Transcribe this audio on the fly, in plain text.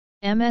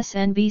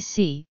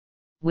MSNBC,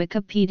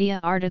 Wikipedia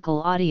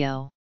article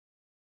audio.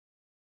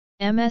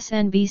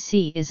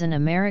 MSNBC is an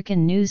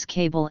American news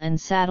cable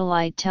and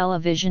satellite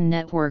television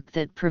network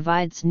that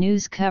provides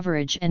news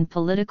coverage and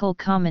political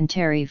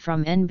commentary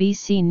from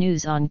NBC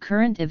News on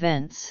current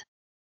events.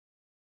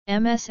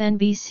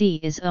 MSNBC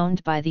is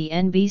owned by the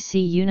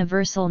NBC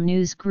Universal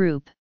News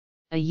Group,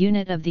 a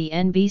unit of the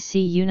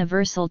NBC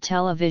Universal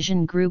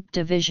Television Group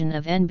division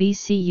of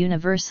NBC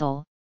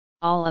Universal,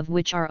 all of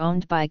which are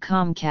owned by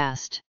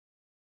Comcast.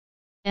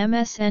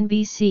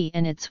 MSNBC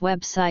and its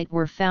website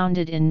were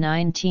founded in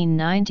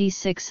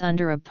 1996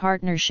 under a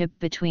partnership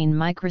between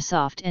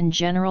Microsoft and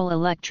General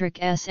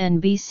Electric's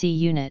NBC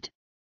unit,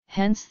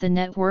 hence the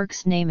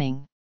network's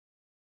naming.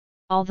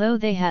 Although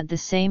they had the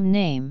same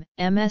name,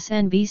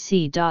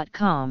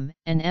 MSNBC.com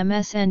and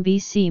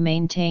MSNBC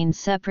maintained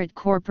separate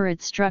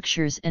corporate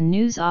structures and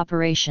news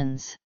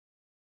operations.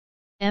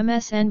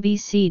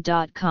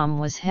 MSNBC.com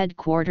was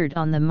headquartered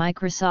on the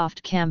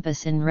Microsoft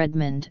campus in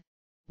Redmond,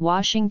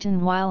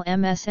 Washington, while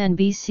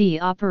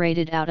MSNBC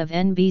operated out of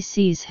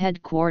NBC's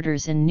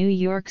headquarters in New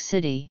York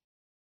City.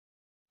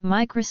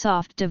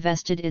 Microsoft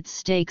divested its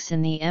stakes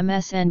in the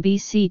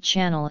MSNBC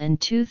channel in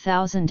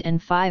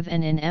 2005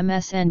 and in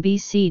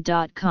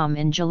MSNBC.com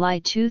in July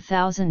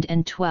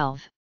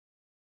 2012.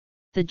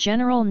 The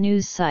general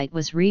news site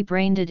was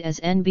rebranded as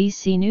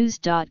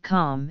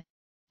NBCnews.com,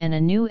 and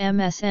a new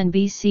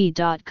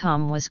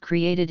MSNBC.com was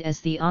created as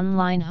the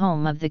online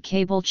home of the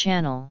cable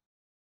channel.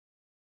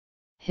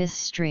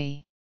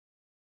 History.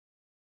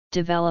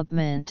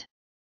 Development.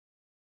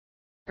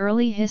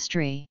 Early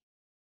history.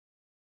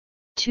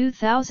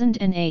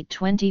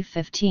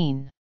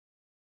 2008-2015.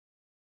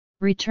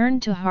 Return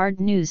to hard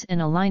news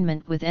in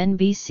alignment with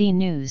NBC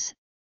News,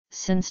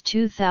 since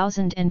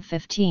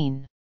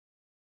 2015.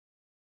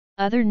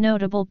 Other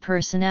notable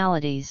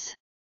personalities.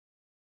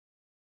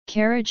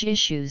 Carriage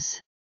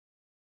issues.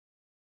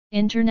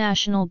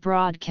 International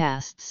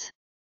broadcasts.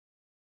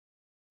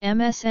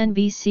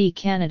 MSNBC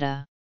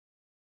Canada.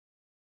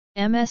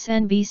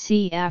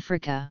 MSNBC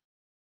Africa,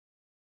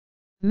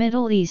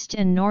 Middle East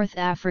and North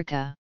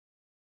Africa,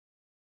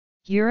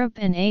 Europe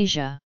and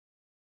Asia,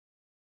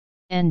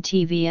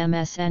 NTV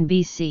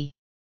MSNBC,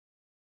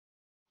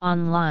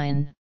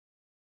 Online,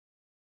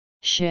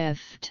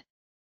 Shift,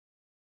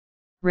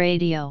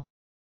 Radio,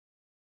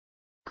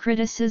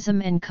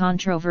 Criticism and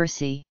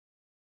Controversy,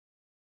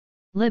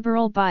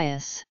 Liberal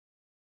Bias,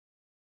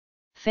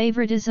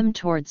 Favoritism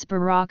towards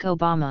Barack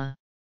Obama,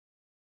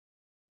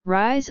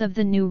 Rise of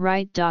the New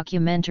Right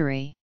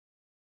documentary,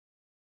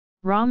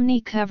 Romney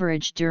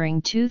coverage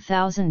during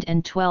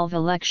 2012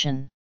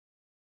 election,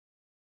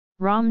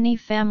 Romney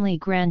family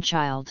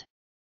grandchild,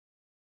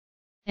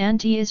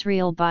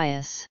 Anti-Israel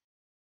bias,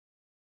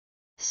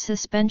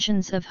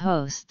 Suspensions of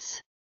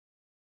hosts,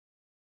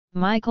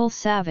 Michael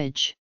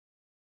Savage,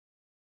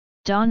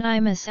 Don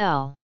Imus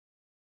L.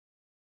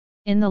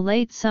 In the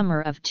late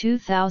summer of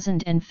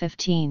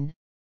 2015,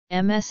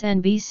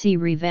 MSNBC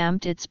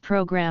revamped its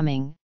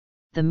programming.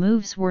 The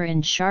moves were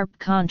in sharp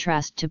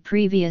contrast to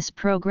previous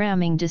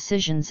programming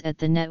decisions at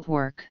the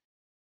network.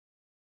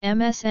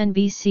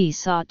 MSNBC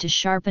sought to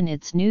sharpen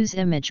its news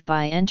image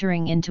by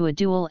entering into a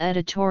dual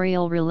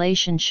editorial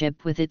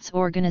relationship with its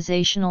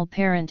organizational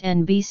parent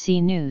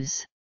NBC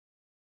News.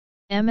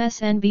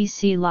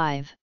 MSNBC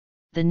Live,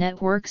 the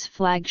network's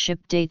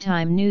flagship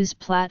daytime news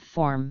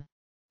platform,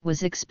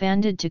 was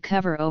expanded to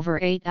cover over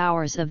 8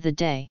 hours of the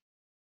day.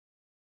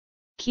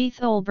 Keith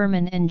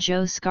Olbermann and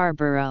Joe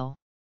Scarborough.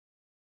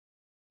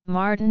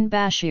 Martin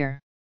Bashir.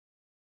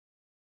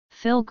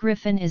 Phil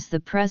Griffin is the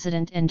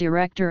president and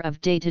director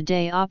of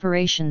day-to-day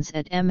operations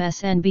at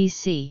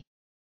MSNBC.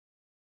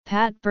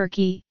 Pat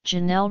Berkey,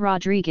 Janelle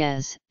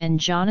Rodriguez, and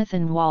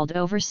Jonathan Wald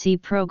oversee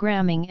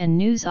programming and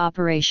news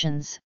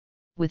operations,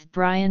 with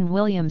Brian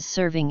Williams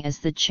serving as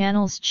the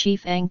channel's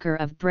chief anchor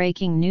of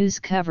breaking news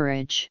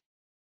coverage.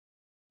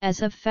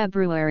 As of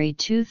February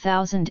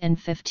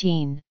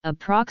 2015,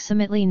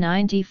 approximately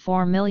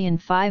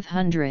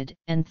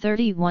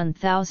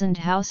 94,531,000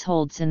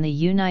 households in the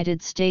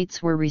United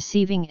States were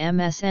receiving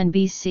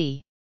MSNBC.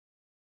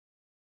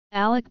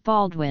 Alec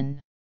Baldwin.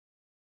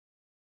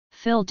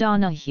 Phil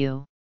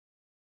Donahue.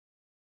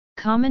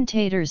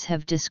 Commentators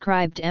have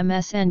described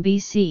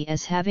MSNBC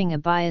as having a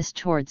bias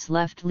towards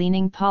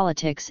left-leaning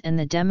politics and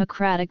the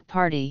Democratic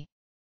Party.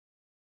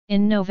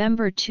 In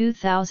November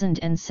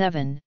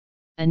 2007,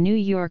 a New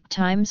York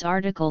Times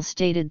article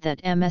stated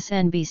that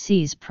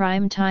MSNBC's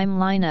prime-time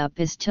lineup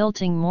is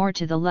tilting more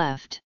to the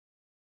left.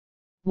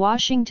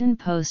 Washington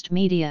Post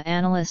media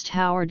analyst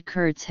Howard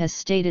Kurtz has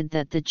stated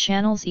that the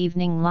channel's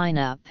evening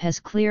lineup has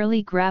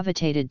clearly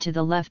gravitated to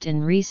the left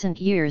in recent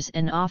years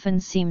and often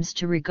seems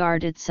to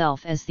regard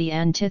itself as the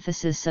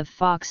antithesis of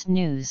Fox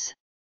News.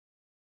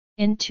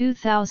 In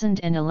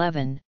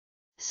 2011,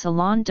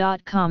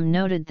 Salon.com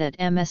noted that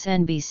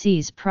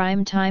MSNBC's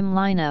prime-time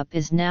lineup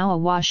is now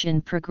awash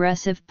in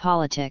progressive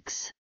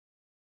politics.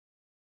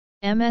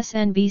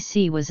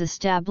 MSNBC was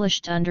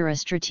established under a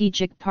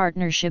strategic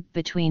partnership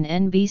between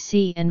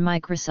NBC and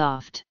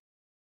Microsoft.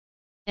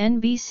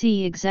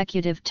 NBC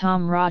executive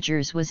Tom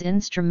Rogers was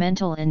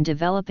instrumental in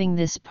developing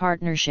this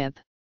partnership.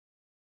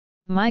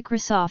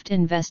 Microsoft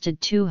invested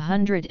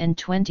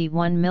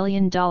 $221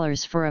 million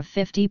for a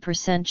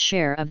 50%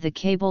 share of the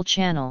cable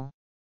channel.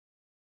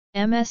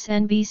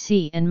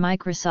 MSNBC and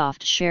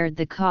Microsoft shared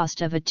the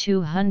cost of a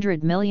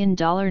 $200 million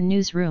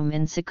newsroom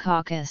in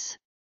Secaucus,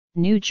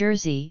 New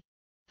Jersey,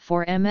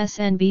 for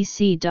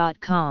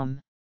MSNBC.com.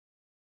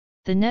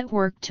 The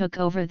network took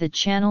over the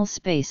channel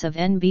space of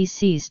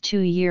NBC's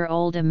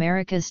two-year-old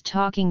America's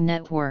Talking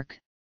Network,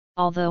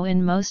 although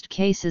in most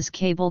cases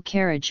cable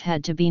carriage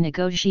had to be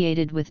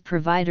negotiated with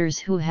providers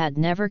who had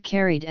never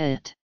carried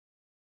it.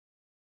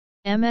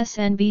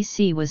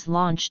 MSNBC was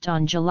launched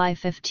on July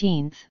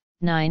 15,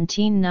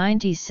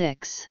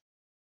 1996.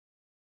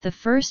 The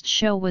first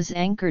show was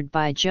anchored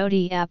by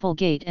Jody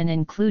Applegate and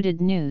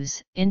included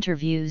news,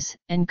 interviews,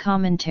 and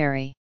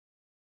commentary.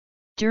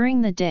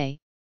 During the day,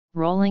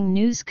 rolling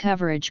news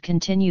coverage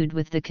continued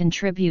with The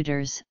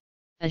Contributors,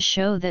 a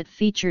show that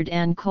featured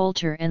Ann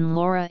Coulter and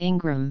Laura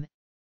Ingraham,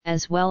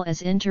 as well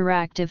as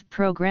interactive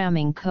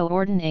programming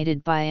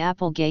coordinated by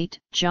Applegate,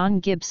 John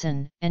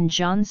Gibson, and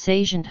John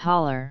Sargent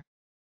Haller.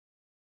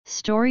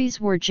 Stories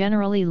were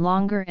generally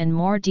longer and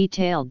more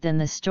detailed than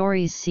the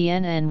stories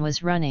CNN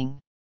was running.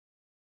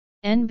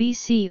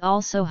 NBC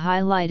also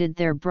highlighted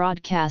their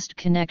broadcast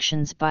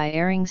connections by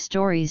airing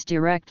stories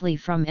directly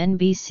from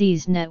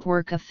NBC's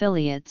network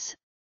affiliates,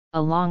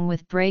 along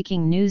with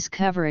breaking news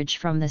coverage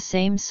from the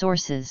same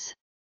sources.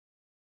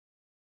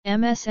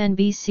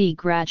 MSNBC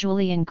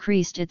gradually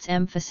increased its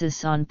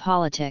emphasis on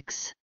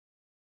politics.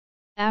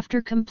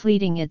 After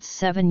completing its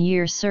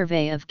 7-year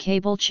survey of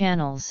cable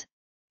channels,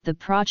 the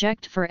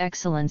Project for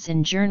Excellence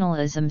in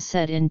Journalism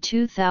said in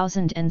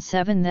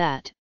 2007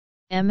 that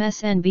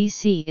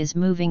MSNBC is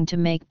moving to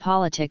make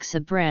politics a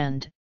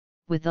brand,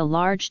 with a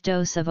large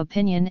dose of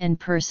opinion and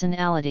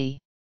personality.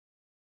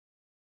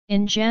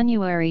 In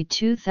January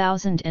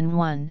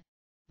 2001,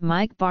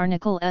 Mike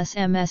Barnickel's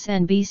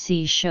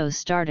MSNBC show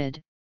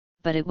started,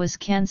 but it was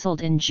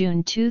cancelled in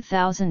June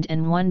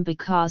 2001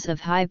 because of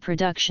high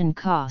production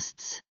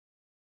costs.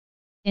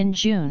 In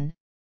June,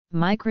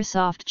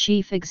 Microsoft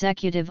Chief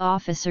Executive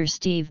Officer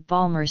Steve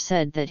Ballmer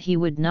said that he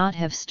would not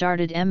have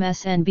started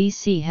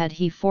MSNBC had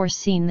he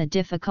foreseen the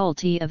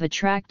difficulty of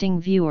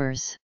attracting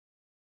viewers.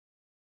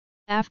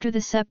 After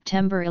the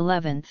September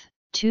 11,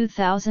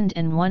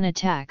 2001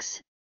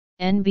 attacks,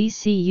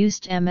 NBC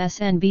used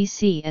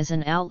MSNBC as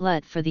an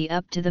outlet for the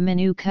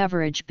up-to-the-minute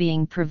coverage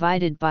being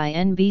provided by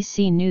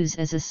NBC News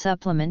as a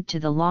supplement to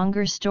the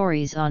longer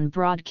stories on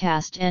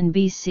broadcast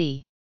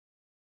NBC.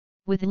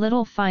 With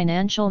little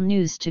financial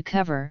news to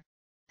cover,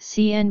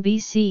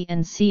 CNBC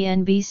and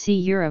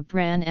CNBC Europe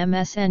ran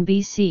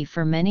MSNBC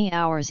for many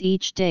hours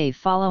each day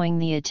following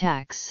the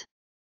attacks.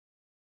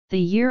 The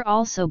year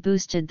also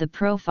boosted the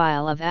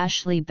profile of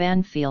Ashley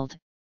Banfield,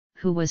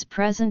 who was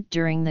present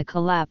during the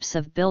collapse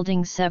of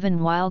Building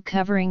 7 while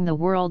covering the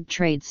World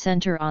Trade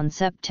Center on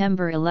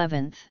September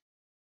 11.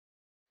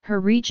 Her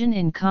Region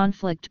in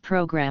Conflict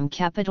program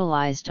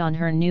capitalized on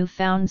her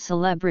newfound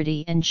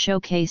celebrity and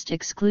showcased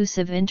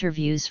exclusive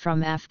interviews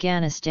from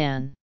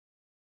Afghanistan.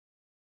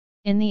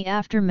 In the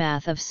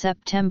aftermath of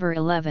September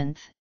 11,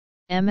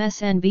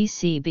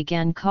 MSNBC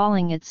began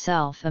calling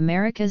itself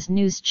America's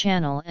News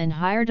Channel and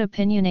hired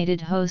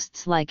opinionated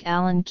hosts like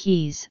Alan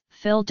Keyes,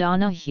 Phil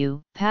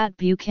Donahue, Pat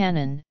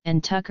Buchanan,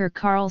 and Tucker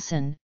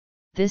Carlson.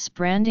 This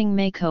branding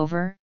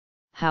makeover,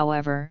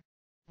 however,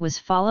 was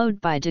followed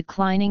by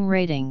declining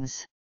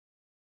ratings.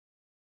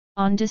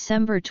 On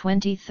December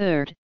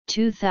 23,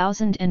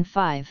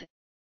 2005,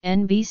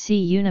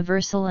 NBC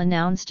Universal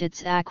announced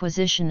its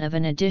acquisition of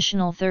an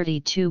additional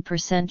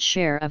 32%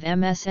 share of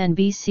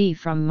MSNBC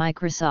from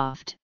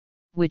Microsoft,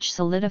 which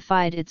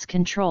solidified its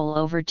control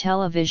over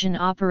television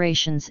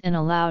operations and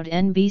allowed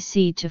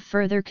NBC to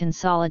further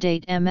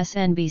consolidate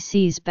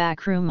MSNBC's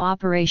backroom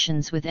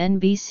operations with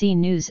NBC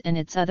News and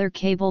its other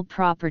cable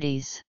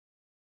properties.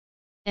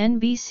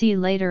 NBC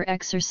later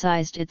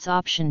exercised its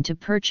option to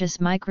purchase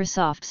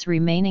Microsoft's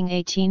remaining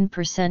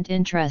 18%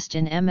 interest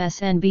in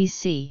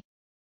MSNBC.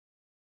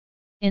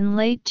 In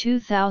late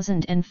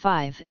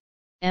 2005,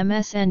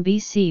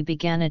 MSNBC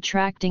began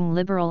attracting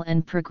liberal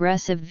and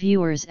progressive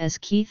viewers as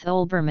Keith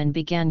Olbermann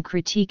began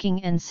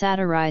critiquing and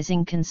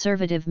satirizing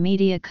conservative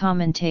media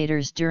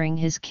commentators during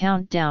his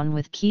Countdown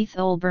with Keith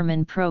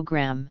Olbermann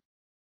program.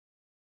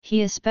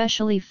 He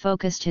especially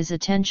focused his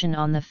attention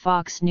on the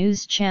Fox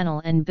News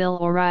Channel and Bill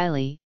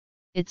O'Reilly,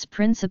 its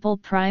principal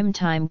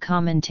primetime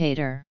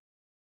commentator.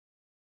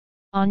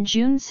 On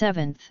June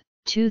 7,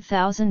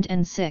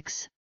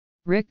 2006,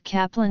 Rick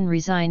Kaplan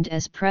resigned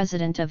as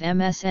president of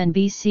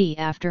MSNBC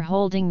after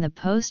holding the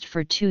post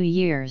for 2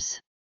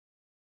 years.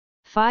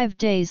 5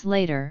 days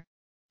later,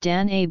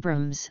 Dan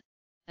Abrams,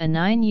 a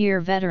 9-year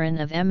veteran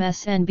of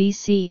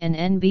MSNBC and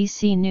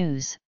NBC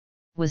News,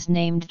 was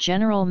named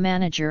general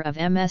manager of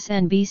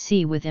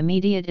MSNBC with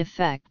immediate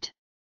effect.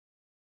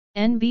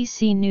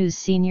 NBC News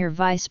senior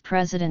vice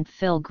president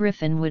Phil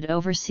Griffin would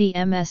oversee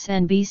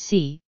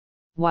MSNBC,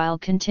 while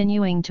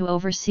continuing to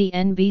oversee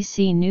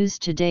NBC News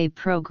Today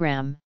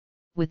program,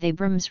 with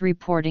Abrams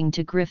reporting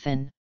to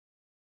Griffin.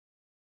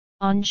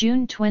 On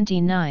June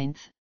 29,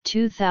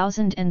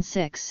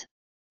 2006,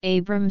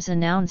 Abrams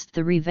announced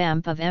the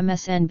revamp of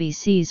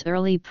MSNBC's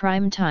early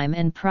primetime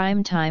and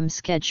primetime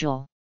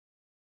schedule.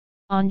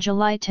 On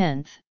July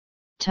 10,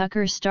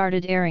 Tucker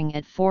started airing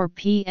at 4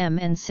 p.m.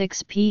 and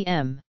 6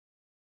 p.m.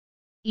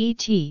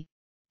 ET,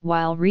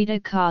 while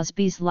Rita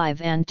Cosby's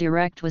Live and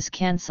Direct was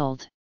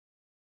cancelled.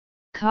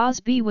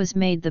 Cosby was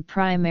made the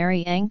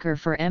primary anchor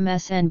for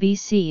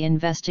MSNBC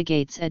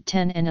Investigates at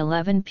 10 and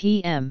 11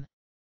 p.m.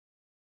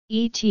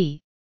 ET,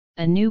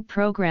 a new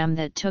program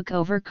that took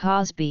over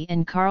Cosby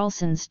and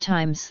Carlson's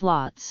time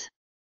slots.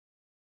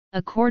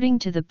 According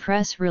to the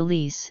press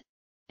release,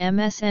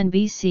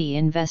 MSNBC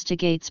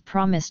Investigates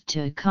promised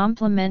to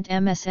complement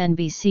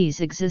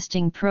MSNBC's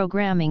existing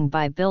programming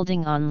by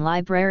building on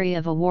library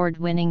of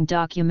award-winning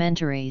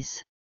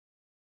documentaries.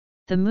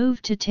 The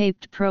move to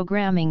taped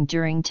programming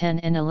during 10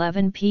 and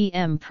 11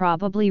 p.m.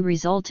 probably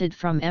resulted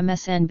from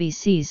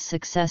MSNBC's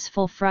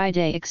successful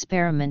Friday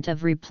experiment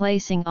of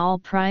replacing all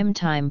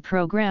primetime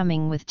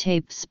programming with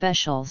taped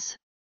specials.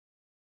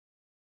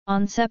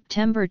 On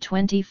September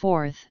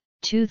 24,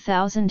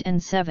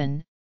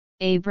 2007,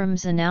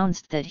 Abrams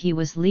announced that he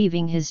was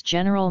leaving his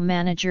general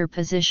manager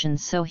position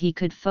so he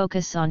could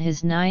focus on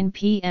his 9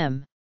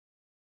 p.m.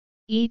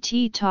 ET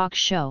talk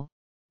show,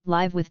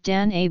 Live with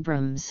Dan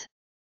Abrams.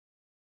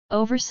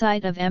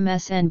 Oversight of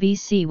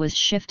MSNBC was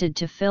shifted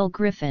to Phil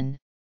Griffin,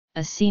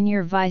 a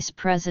senior vice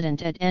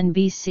president at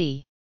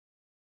NBC.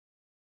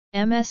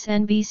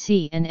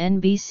 MSNBC and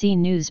NBC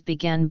News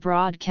began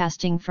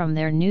broadcasting from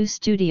their new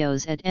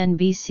studios at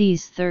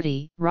NBC's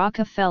 30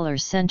 Rockefeller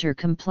Center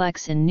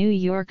complex in New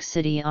York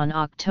City on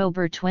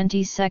October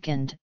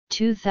 22,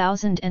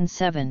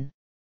 2007.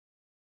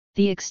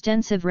 The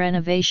extensive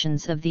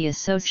renovations of the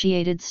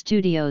associated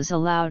studios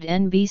allowed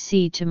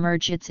NBC to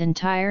merge its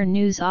entire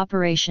news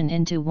operation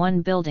into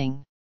one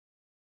building.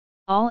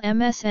 All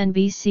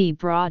MSNBC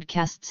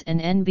broadcasts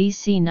and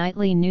NBC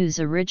Nightly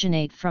News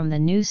originate from the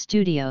new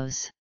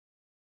studios.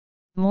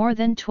 More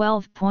than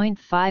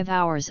 12.5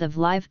 hours of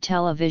live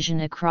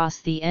television across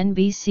the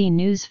NBC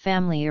News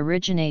family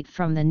originate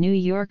from the New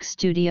York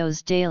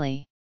studios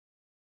daily.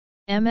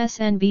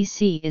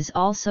 MSNBC is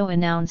also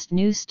announced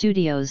new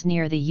studios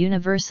near the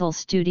Universal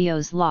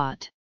Studios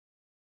lot.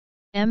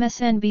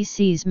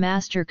 MSNBC's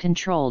master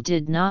control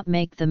did not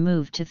make the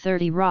move to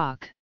 30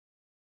 Rock.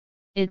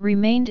 It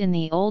remained in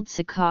the old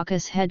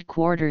Secaucus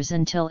headquarters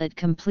until it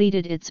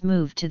completed its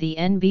move to the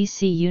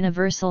NBC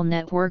Universal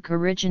Network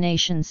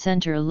Origination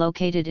Center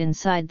located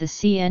inside the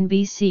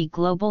CNBC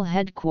Global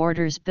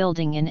Headquarters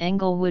building in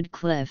Englewood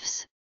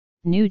Cliffs,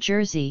 New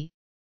Jersey,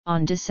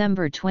 on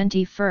December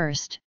 21,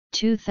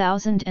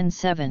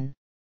 2007.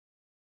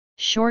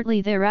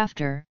 Shortly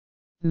thereafter,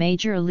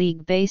 Major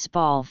League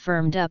Baseball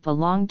firmed up a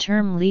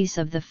long-term lease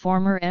of the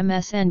former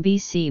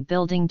MSNBC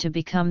building to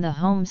become the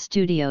home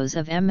studios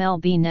of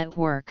MLB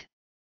Network,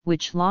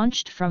 which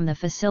launched from the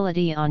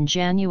facility on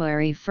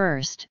January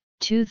 1,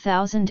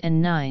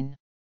 2009.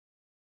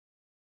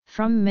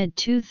 From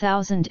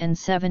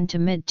mid-2007 to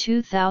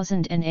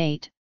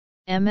mid-2008,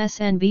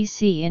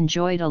 MSNBC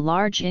enjoyed a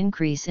large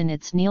increase in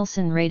its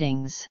Nielsen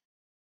ratings.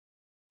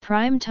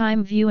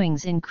 Primetime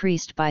viewings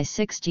increased by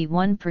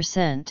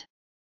 61%.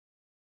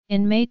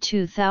 In May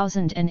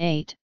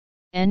 2008,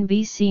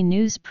 NBC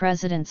News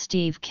President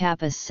Steve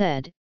Kappas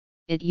said,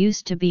 "It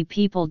used to be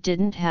people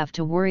didn't have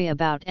to worry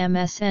about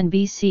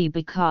MSNBC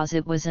because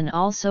it was an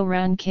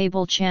also-ran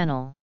cable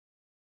channel.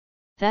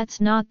 That's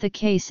not the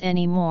case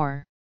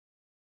anymore."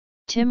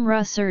 Tim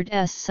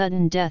Russerd's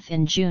sudden death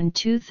in June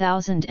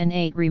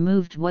 2008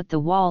 removed what the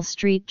Wall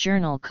Street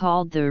Journal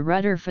called the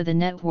rudder for the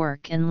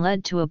network and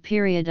led to a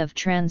period of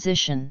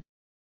transition.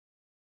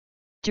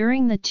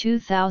 During the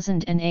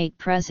 2008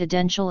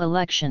 presidential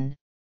election,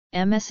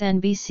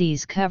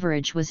 MSNBC's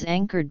coverage was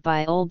anchored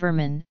by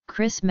Olbermann,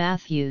 Chris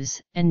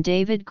Matthews, and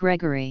David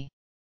Gregory.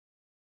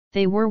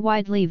 They were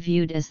widely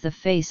viewed as the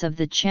face of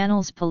the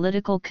channel's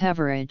political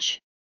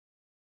coverage.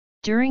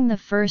 During the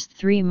first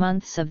 3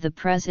 months of the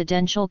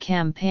presidential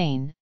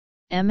campaign,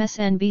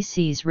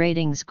 MSNBC's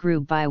ratings grew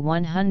by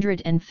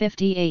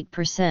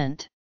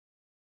 158%.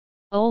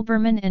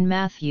 Olbermann and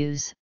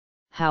Matthews,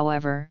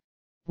 however,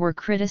 were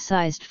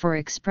criticized for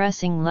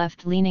expressing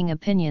left-leaning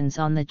opinions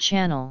on the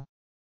channel.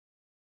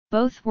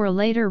 Both were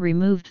later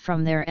removed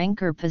from their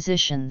anchor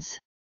positions.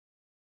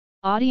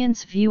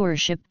 Audience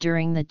viewership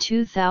during the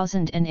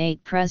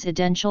 2008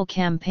 presidential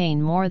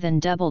campaign more than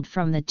doubled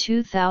from the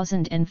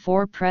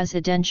 2004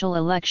 presidential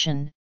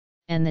election,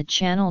 and the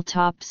channel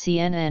topped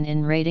CNN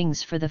in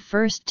ratings for the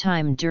first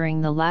time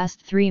during the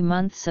last 3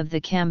 months of the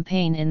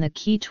campaign in the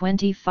key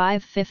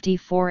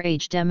 25-54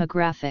 age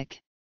demographic.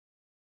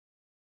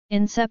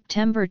 In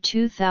September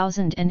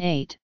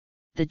 2008,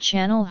 the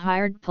channel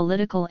hired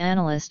political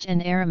analyst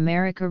and Air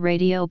America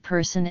radio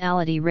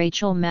personality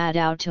Rachel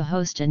Maddow to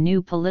host a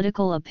new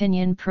political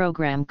opinion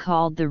program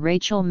called The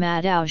Rachel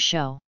Maddow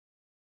Show.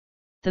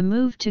 The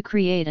move to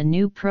create a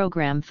new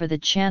program for the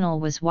channel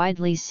was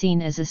widely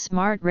seen as a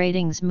smart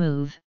ratings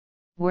move,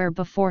 where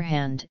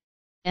beforehand,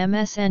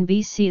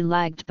 MSNBC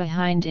lagged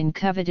behind in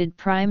coveted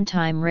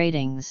primetime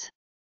ratings.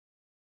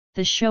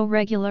 The show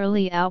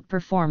regularly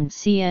outperformed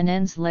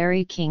CNN's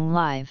Larry King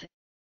Live,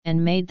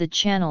 and made the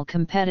channel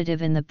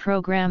competitive in the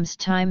program's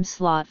time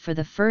slot for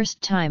the first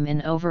time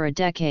in over a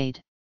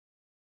decade.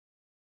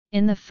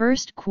 In the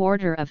first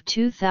quarter of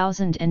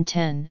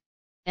 2010,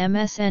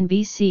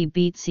 MSNBC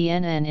beat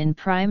CNN in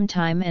prime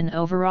time and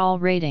overall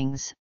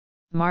ratings,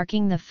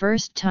 marking the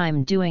first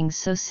time doing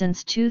so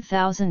since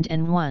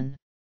 2001.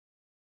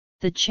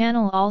 The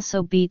channel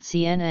also beat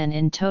CNN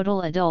in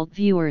total adult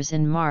viewers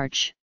in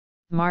March,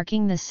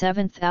 marking the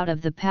 7th out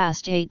of the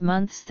past 8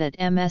 months that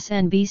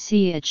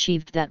MSNBC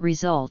achieved that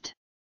result.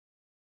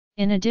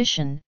 In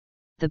addition,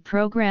 the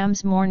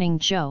program's Morning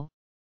Joe,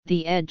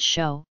 The Ed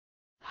Show,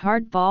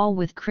 Hardball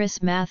with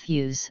Chris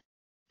Matthews,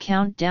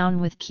 Countdown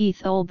with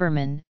Keith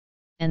Olbermann,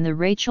 and The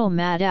Rachel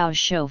Maddow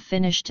Show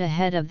finished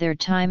ahead of their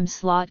time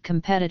slot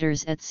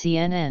competitors at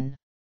CNN.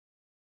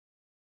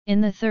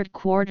 In the third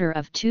quarter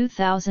of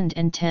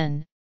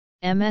 2010,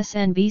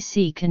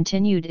 MSNBC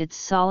continued its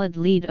solid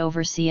lead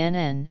over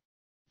CNN,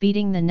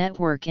 beating the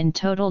network in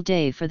total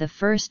day for the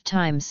first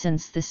time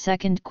since the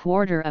second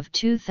quarter of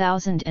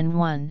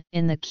 2001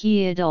 in the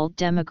key adult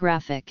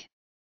demographic.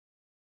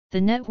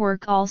 The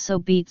network also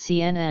beat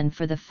CNN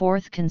for the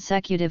fourth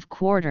consecutive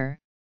quarter,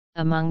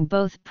 among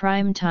both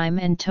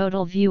primetime and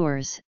total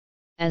viewers,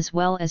 as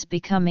well as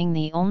becoming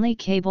the only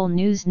cable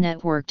news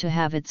network to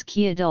have its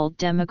key adult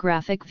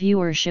demographic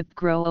viewership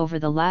grow over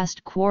the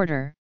last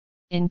quarter,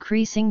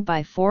 increasing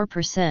by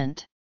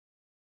 4%.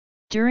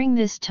 During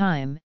this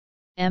time,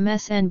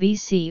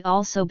 MSNBC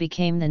also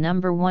became the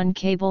 #1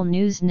 cable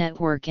news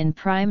network in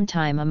prime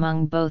time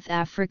among both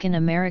African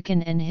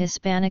American and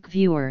Hispanic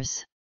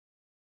viewers.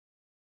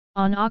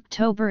 On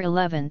October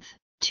 11,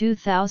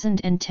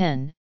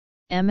 2010,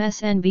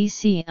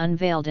 MSNBC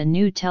unveiled a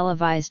new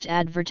televised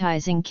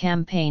advertising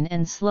campaign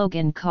and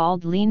slogan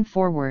called Lean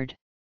Forward.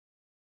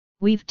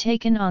 "We've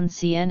taken on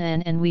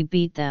CNN and we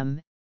beat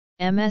them,"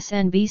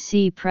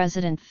 MSNBC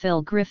President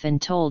Phil Griffin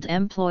told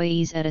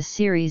employees at a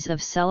series of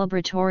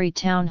celebratory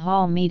town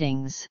hall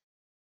meetings.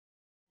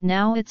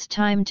 "Now it's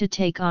time to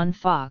take on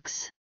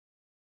Fox."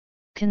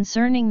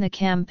 Concerning the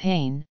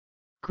campaign,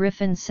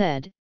 Griffin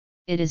said,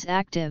 "It is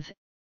active,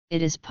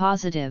 it is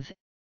positive,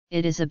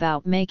 it is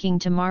about making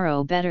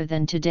tomorrow better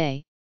than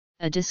today,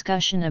 a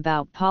discussion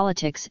about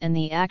politics and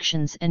the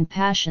actions and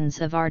passions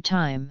of our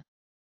time."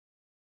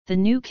 The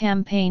new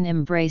campaign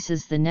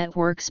embraces the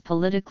network's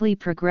politically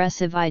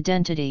progressive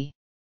identity.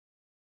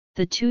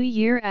 The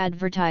 2-year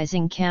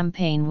advertising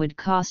campaign would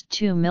cost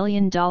 $2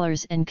 million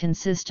and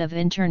consist of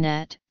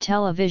internet,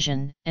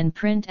 television, and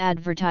print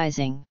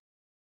advertising.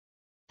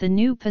 The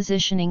new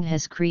positioning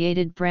has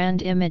created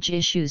brand image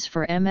issues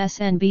for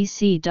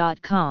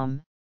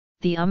MSNBC.com,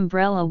 the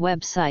umbrella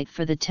website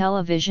for the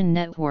television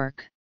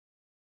network.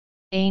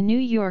 A New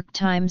York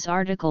Times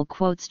article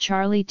quotes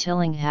Charlie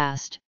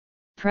Tillinghast,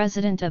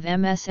 president of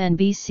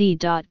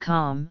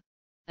MSNBC.com,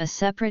 a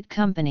separate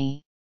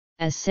company,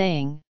 as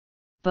saying,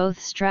 "Both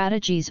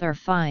strategies are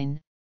fine,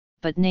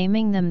 but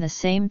naming them the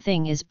same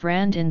thing is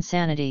brand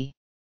insanity."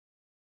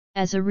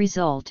 As a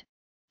result,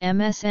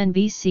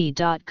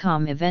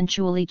 MSNBC.com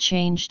eventually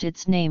changed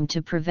its name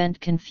to prevent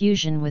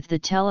confusion with the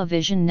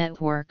television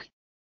network,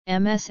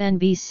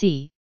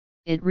 MSNBC.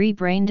 It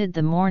rebranded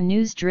the more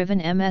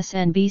news-driven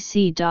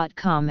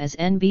MSNBC.com as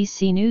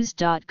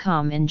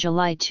NBCnews.com in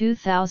July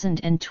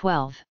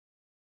 2012.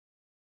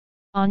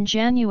 On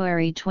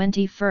January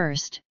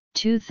 21,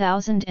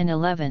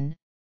 2011,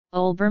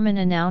 Olbermann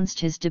announced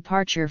his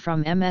departure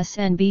from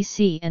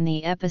MSNBC and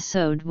the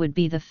episode would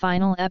be the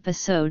final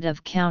episode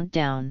of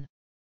Countdown.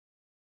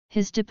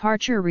 His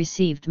departure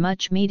received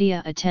much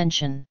media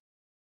attention.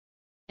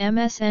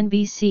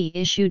 MSNBC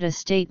issued a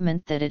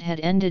statement that it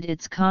had ended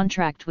its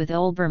contract with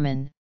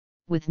Olbermann,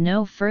 with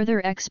no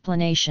further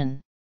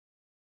explanation.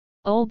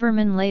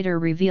 Olbermann later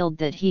revealed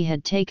that he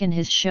had taken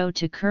his show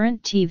to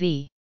Current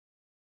TV.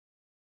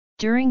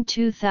 During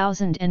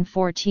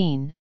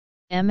 2014,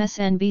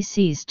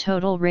 MSNBC's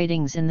total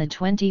ratings in the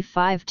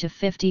 25 to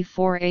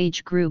 54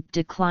 age group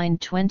declined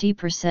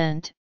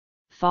 20%,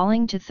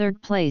 falling to third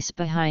place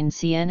behind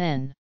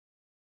CNN.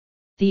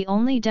 The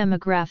only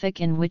demographic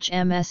in which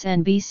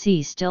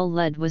MSNBC still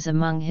led was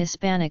among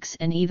Hispanics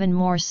and even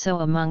more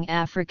so among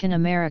African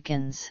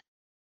Americans.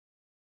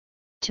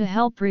 To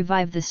help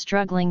revive the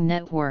struggling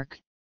network,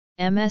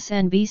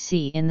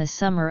 MSNBC in the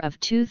summer of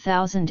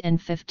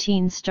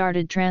 2015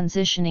 started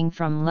transitioning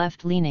from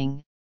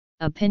left-leaning,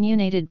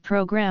 opinionated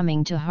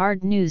programming to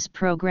hard news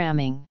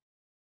programming.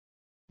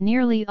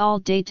 Nearly all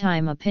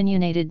daytime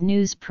opinionated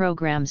news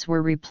programs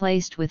were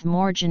replaced with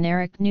more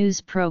generic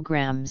news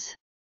programs.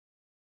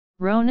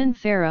 Ronan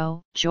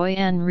Farrow,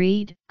 Joy-Ann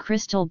Reid,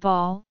 Crystal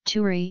Ball,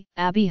 Turi,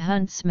 Abby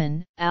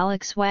Huntsman,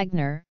 Alex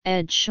Wagner,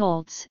 Ed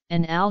Schultz,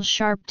 and Al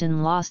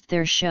Sharpton lost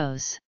their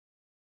shows.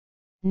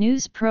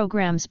 News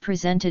programs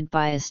presented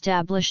by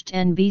established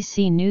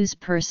NBC News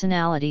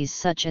personalities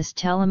such as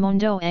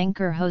Telemundo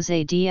anchor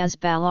Jose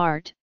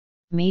Diaz-Balart,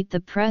 Meet the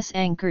Press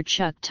anchor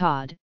Chuck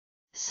Todd,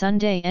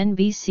 Sunday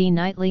NBC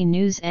Nightly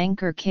News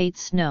anchor Kate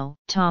Snow,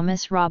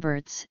 Thomas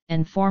Roberts,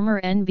 and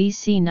former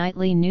NBC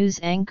Nightly News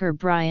anchor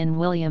Brian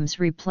Williams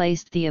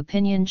replaced the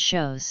opinion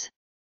shows.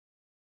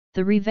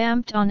 The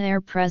revamped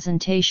on-air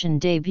presentation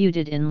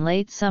debuted in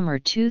late summer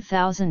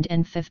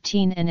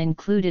 2015 and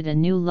included a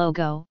new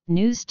logo,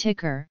 news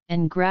ticker,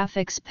 and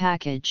graphics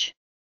package.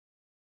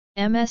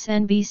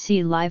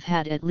 MSNBC Live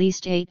had at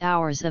least 8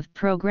 hours of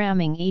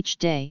programming each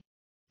day,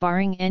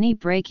 barring any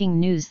breaking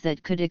news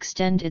that could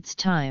extend its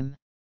time.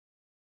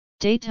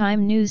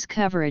 Daytime news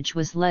coverage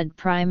was led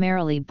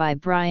primarily by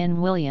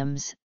Brian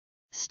Williams,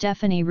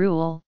 Stephanie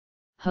Ruhle,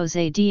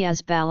 Jose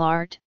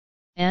Diaz-Balart,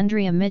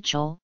 Andrea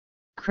Mitchell,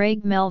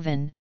 Craig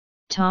Melvin,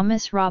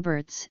 Thomas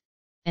Roberts,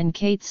 and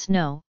Kate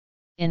Snow,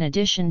 in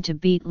addition to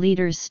beat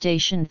leaders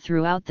stationed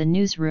throughout the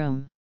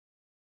newsroom.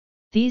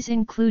 These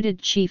included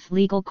Chief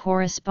Legal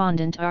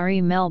Correspondent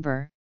Ari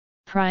Melber,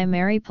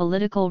 Primary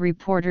Political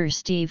Reporter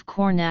Steve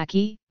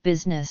Kornacki,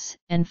 Business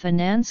and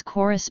Finance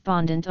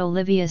Correspondent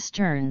Olivia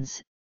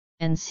Stearns,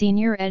 and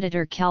Senior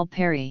Editor Cal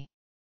Perry.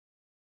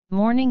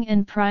 Morning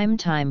and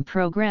primetime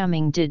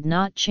programming did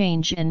not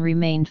change and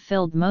remained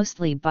filled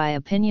mostly by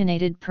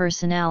opinionated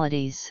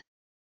personalities.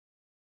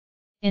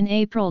 In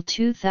April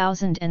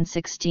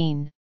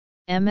 2016,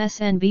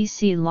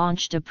 MSNBC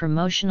launched a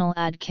promotional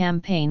ad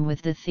campaign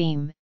with the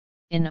theme,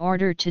 "In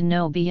order to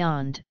know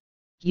beyond,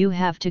 you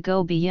have to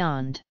go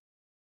beyond."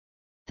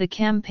 The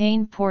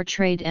campaign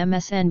portrayed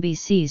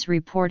MSNBC's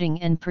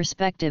reporting and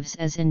perspectives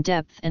as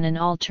in-depth and an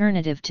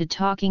alternative to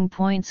talking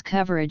points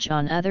coverage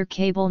on other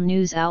cable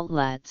news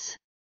outlets.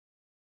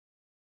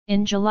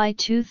 In July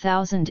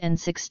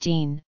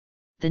 2016,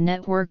 the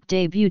network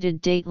debuted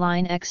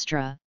Dateline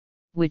Extra,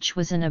 which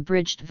was an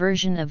abridged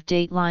version of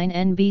Dateline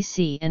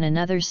NBC and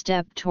another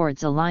step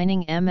towards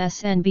aligning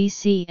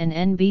MSNBC and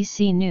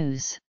NBC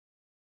News.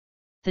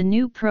 The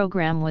new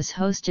program was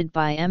hosted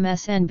by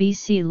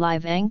MSNBC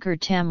Live anchor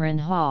Tamron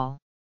Hall.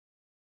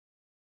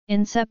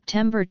 In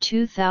September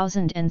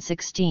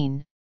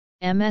 2016,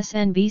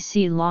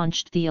 MSNBC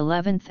launched the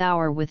 11th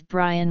Hour with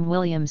Brian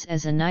Williams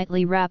as a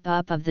nightly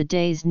wrap-up of the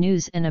day's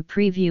news and a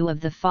preview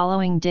of the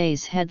following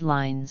day's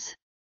headlines.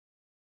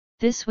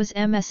 This was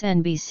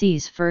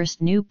MSNBC's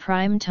first new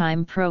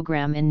primetime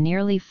program in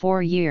nearly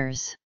 4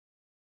 years.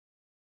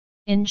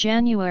 In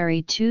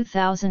January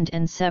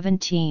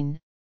 2017,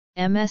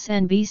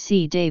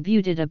 MSNBC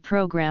debuted a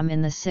program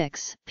in the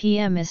 6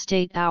 p.m.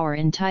 Estate Hour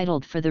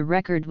entitled For the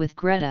Record with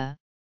Greta,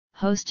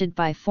 hosted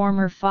by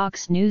former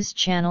Fox News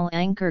Channel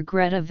anchor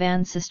Greta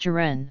Van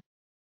Susteren.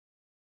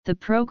 The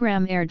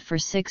program aired for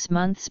 6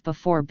 months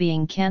before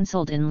being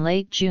cancelled in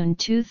late June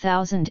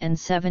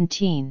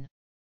 2017.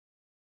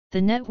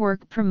 The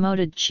network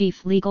promoted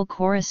Chief Legal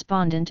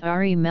Correspondent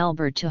Ari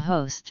Melber to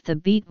host The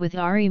Beat with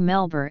Ari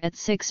Melber at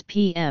 6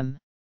 p.m.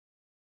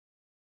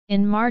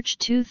 In March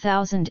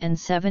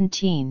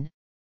 2017,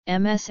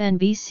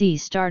 MSNBC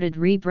started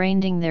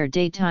rebranding their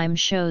daytime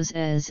shows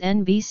as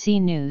NBC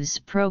News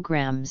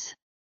programs.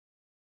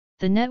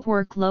 The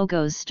network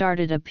logos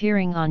started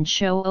appearing on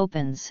show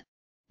opens,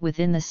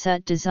 within the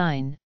set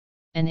design,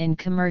 and in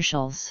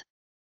commercials.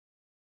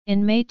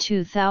 In May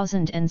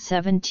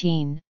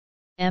 2017,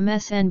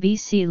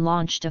 MSNBC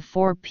launched a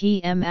 4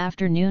 p.m.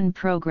 afternoon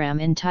program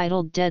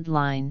entitled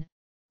Deadline,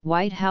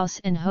 White House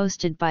and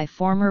hosted by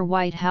former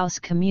White House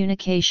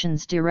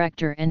Communications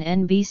Director and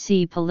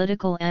NBC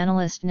political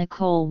analyst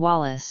Nicole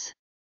Wallace.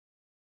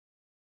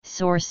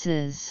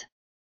 Sources: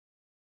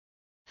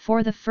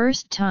 For the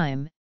first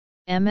time,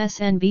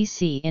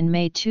 MSNBC in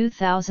May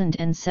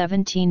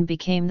 2017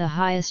 became the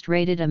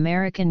highest-rated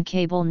American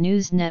cable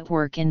news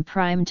network in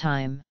prime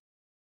time.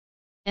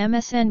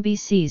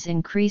 MSNBC's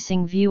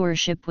increasing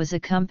viewership was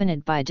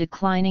accompanied by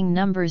declining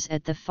numbers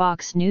at the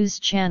Fox News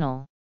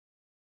Channel.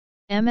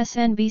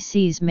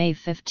 MSNBC's May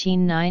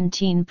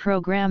 15-19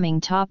 programming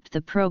topped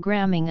the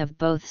programming of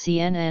both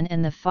CNN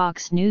and the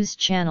Fox News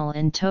Channel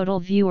in total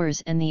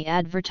viewers and the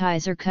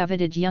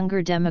advertiser-coveted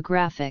younger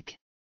demographic.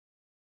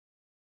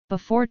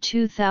 Before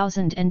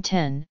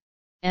 2010,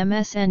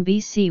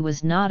 MSNBC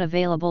was not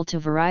available to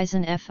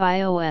Verizon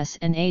FiOS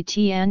and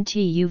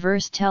AT&T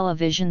Uverse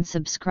television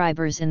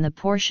subscribers in the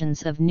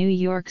portions of New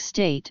York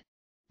State,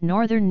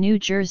 northern New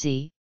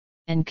Jersey,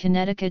 and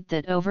Connecticut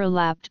that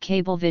overlapped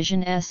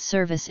Cablevision's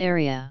service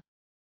area.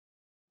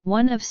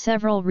 One of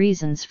several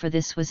reasons for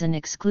this was an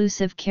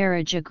exclusive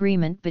carriage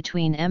agreement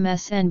between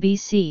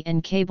MSNBC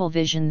and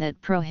Cablevision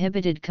that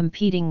prohibited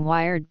competing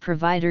wired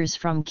providers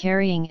from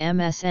carrying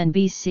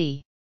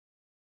MSNBC.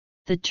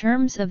 The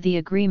terms of the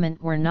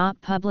agreement were not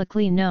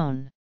publicly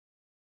known.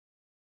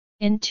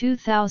 In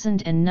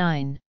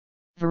 2009,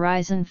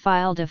 Verizon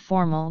filed a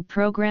formal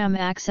program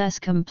access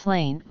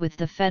complaint with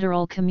the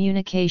Federal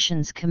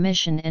Communications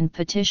Commission and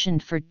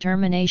petitioned for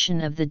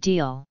termination of the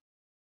deal.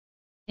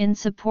 In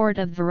support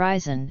of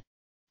Verizon,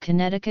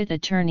 Connecticut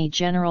Attorney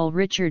General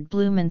Richard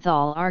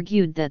Blumenthal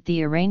argued that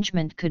the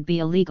arrangement could be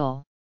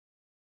illegal.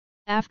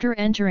 After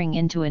entering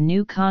into a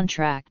new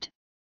contract,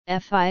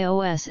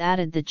 FIOS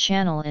added the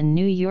channel in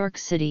New York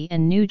City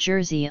and New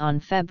Jersey on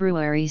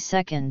February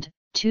 2,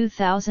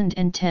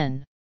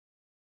 2010.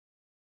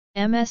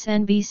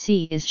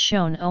 MSNBC is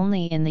shown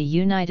only in the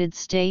United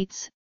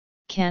States,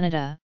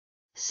 Canada,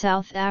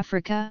 South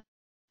Africa,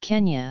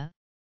 Kenya,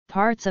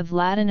 parts of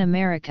Latin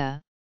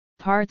America,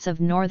 parts of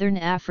Northern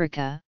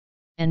Africa,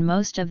 and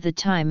most of the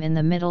time in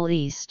the Middle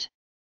East.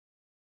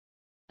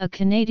 A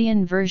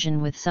Canadian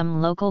version with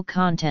some local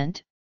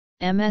content,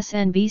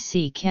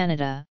 MSNBC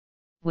Canada,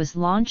 was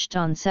launched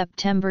on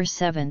September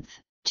 7,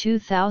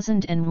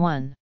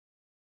 2001.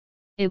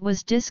 It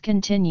was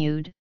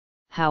discontinued,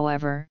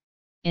 however,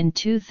 in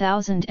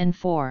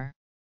 2004.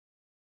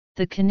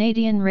 The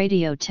Canadian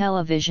Radio,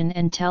 Television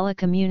and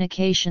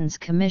Telecommunications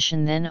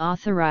Commission then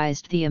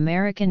authorized the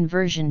American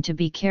version to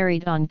be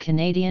carried on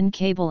Canadian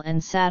cable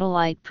and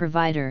satellite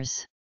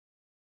providers.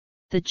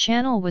 The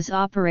channel was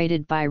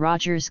operated by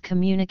Rogers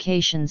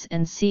Communications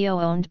and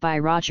co-owned by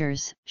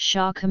Rogers,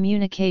 Shaw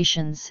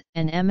Communications,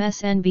 and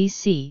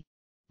MSNBC,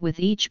 with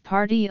each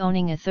party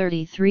owning a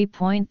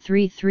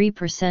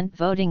 33.33%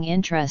 voting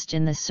interest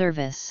in the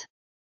service.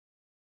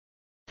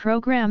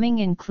 Programming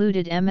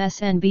included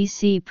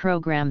MSNBC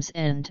programs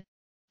and,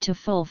 to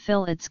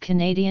fulfill its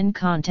Canadian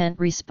content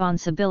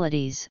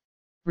responsibilities,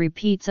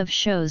 repeats of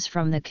shows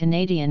from the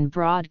Canadian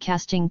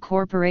Broadcasting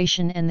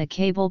Corporation and the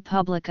Cable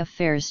Public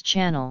Affairs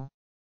Channel.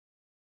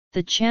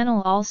 The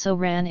channel also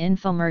ran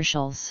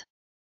infomercials.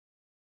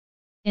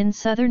 In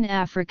Southern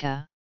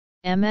Africa,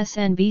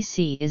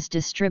 MSNBC is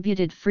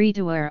distributed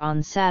free-to-air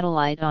on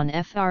satellite on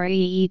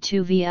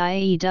FREE2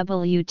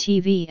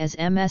 VIEW-TV as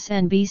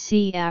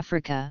MSNBC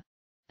Africa,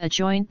 a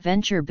joint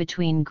venture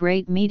between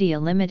Great Media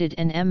Limited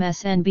and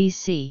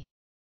MSNBC.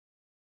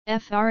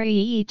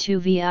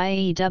 FREE2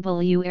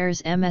 VIEW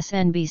airs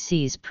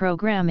MSNBC's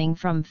programming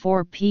from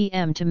 4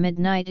 p.m. to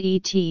midnight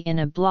ET in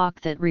a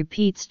block that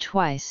repeats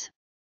twice,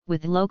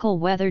 with local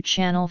Weather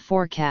Channel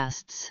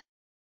forecasts.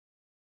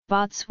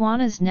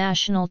 Botswana's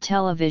national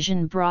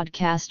television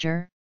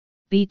broadcaster,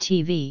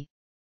 BTV,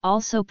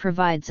 also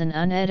provides an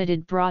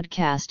unedited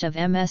broadcast of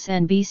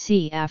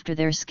MSNBC after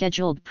their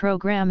scheduled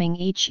programming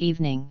each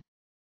evening.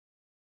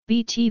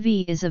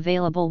 BTV is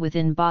available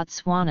within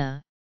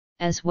Botswana,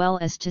 as well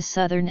as to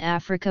Southern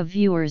Africa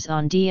viewers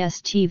on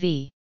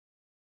DSTV.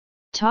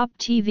 Top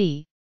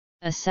TV,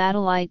 a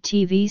satellite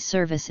TV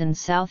service in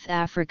South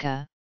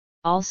Africa,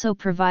 also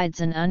provides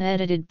an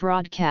unedited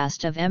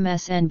broadcast of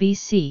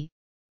MSNBC,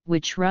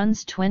 which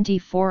runs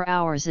 24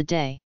 hours a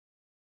day.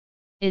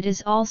 It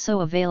is also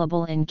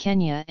available in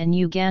Kenya and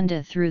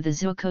Uganda through the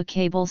Zuku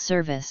cable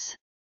service.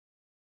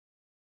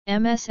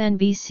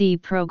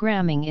 MSNBC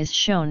programming is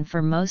shown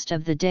for most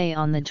of the day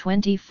on the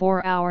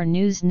 24-hour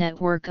news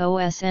network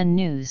OSN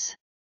News.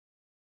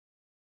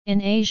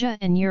 In Asia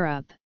and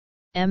Europe,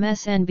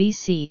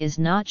 MSNBC is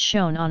not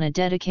shown on a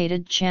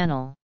dedicated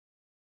channel.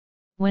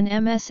 When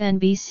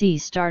MSNBC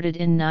started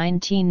in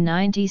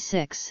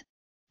 1996,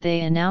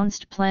 they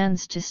announced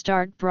plans to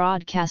start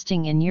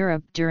broadcasting in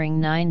Europe during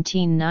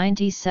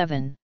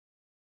 1997.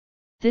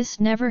 This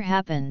never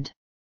happened.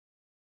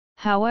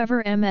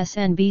 However,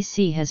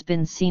 MSNBC has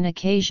been seen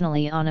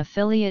occasionally on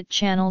affiliate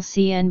channel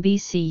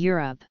CNBC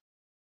Europe.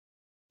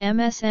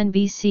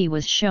 MSNBC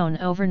was shown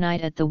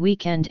overnight at the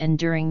weekend and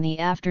during the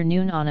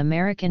afternoon on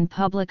American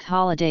public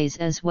holidays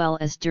as well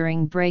as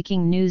during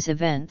breaking news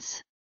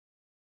events.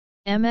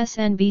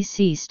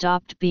 MSNBC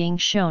stopped being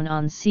shown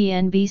on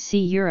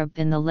CNBC Europe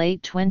in the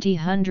late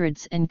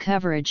 2000s and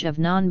coverage of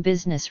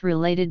non-business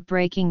related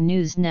breaking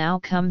news now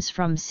comes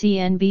from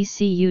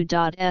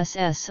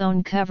CNBCU.'s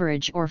own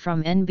coverage or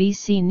from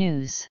NBC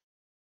News.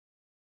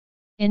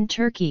 In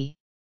Turkey,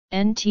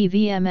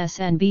 NTV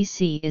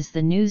MSNBC is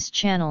the news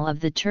channel of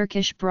the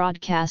Turkish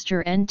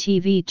broadcaster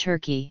NTV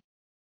Turkey.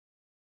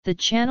 The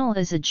channel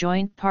is a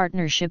joint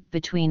partnership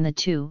between the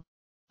two,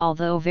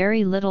 although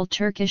very little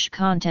Turkish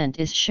content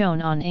is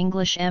shown on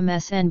English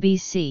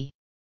MSNBC.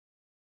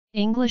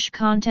 English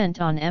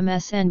content on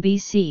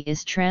MSNBC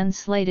is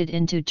translated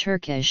into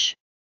Turkish.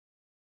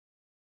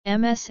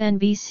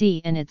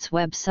 MSNBC and its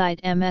website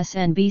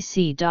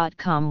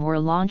msnbc.com were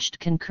launched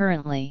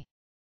concurrently.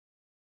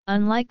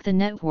 Unlike the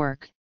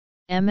network,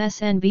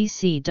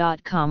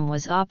 MSNBC.com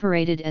was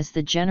operated as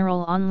the general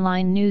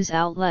online news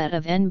outlet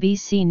of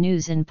NBC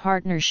News in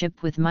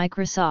partnership with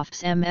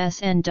Microsoft's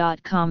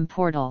MSN.com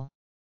portal.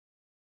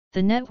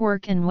 The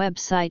network and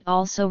website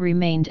also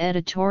remained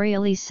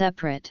editorially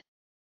separate.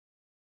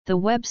 The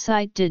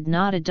website did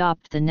not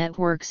adopt the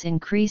network's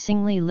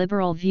increasingly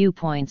liberal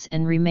viewpoints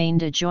and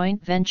remained a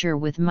joint venture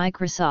with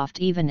Microsoft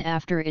even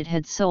after it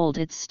had sold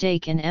its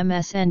stake in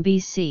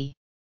MSNBC.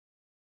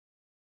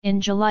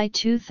 In July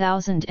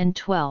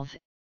 2012,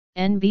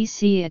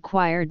 NBC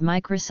acquired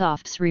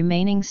Microsoft's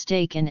remaining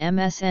stake in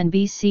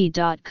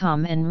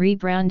MSNBC.com and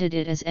rebranded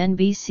it as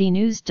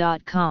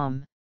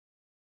NBCnews.com.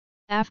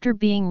 After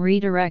being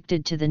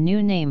redirected to the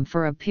new name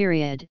for a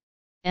period,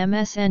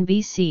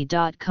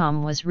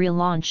 MSNBC.com was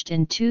relaunched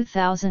in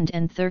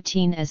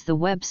 2013 as the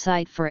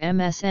website for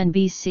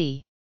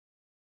MSNBC.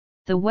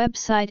 The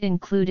website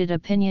included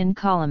opinion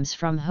columns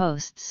from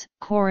hosts,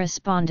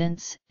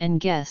 correspondents, and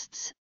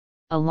guests,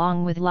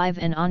 along with live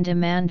and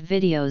on-demand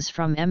videos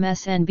from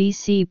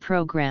MSNBC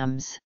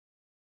programs.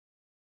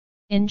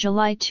 In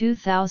July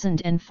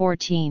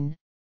 2014,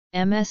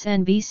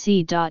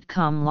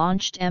 MSNBC.com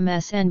launched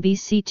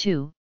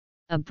MSNBC2,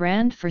 a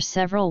brand for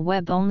several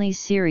web-only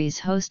series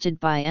hosted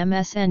by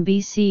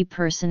MSNBC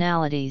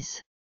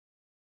personalities.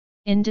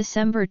 In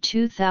December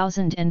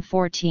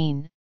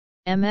 2014,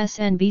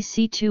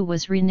 MSNBC2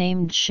 was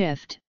renamed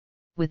Shift,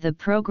 with a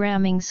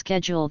programming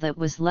schedule that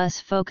was less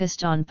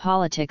focused on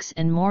politics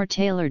and more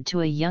tailored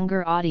to a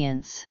younger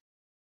audience.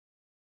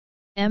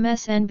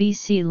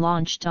 MSNBC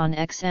launched on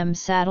XM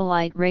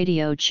Satellite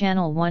Radio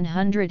Channel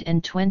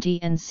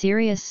 120 and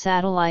Sirius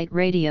Satellite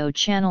Radio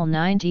Channel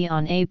 90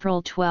 on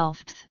April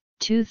 12,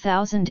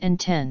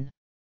 2010.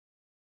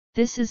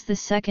 This is the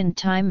second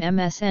time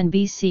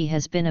MSNBC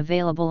has been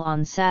available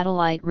on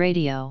satellite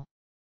radio.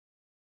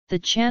 The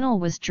channel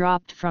was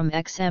dropped from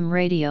XM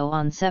Radio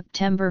on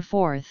September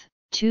 4,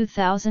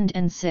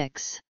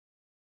 2006.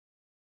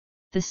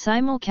 The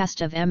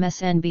simulcast of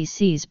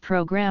MSNBC's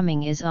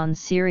programming is on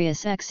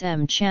Sirius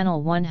XM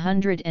Channel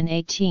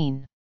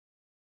 118.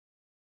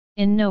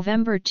 In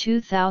November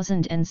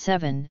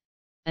 2007,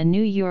 a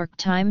New York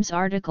Times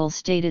article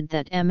stated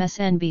that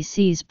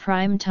MSNBC's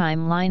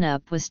primetime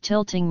lineup was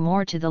tilting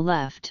more to the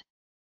left.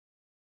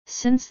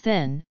 Since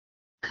then,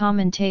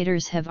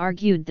 commentators have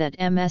argued that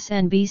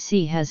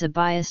MSNBC has a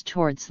bias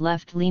towards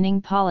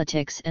left-leaning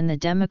politics and the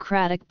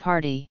Democratic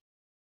Party.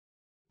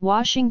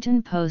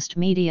 Washington Post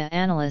media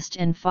analyst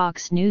and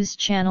Fox News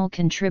Channel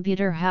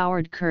contributor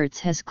Howard Kurtz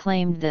has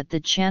claimed that the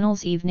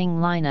channel's evening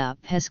lineup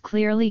has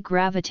clearly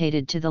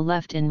gravitated to the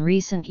left in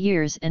recent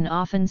years and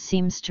often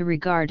seems to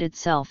regard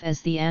itself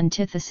as the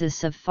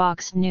antithesis of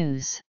Fox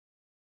News.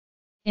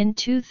 In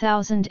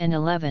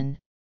 2011,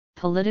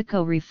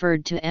 Politico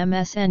referred to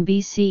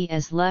MSNBC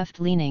as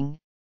left-leaning,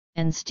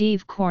 and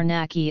Steve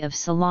Kornacki of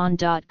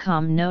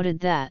Salon.com noted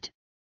that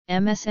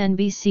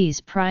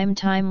MSNBC's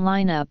primetime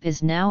lineup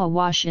is now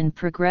awash in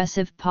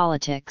progressive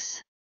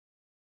politics.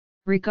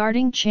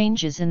 Regarding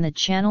changes in the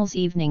channel's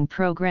evening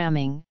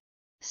programming,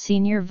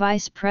 Senior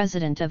Vice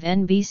President of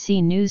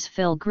NBC News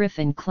Phil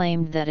Griffin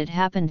claimed that it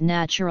happened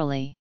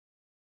naturally.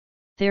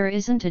 "There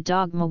isn't a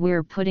dogma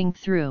we're putting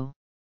through.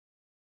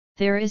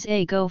 There is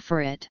a go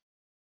for it."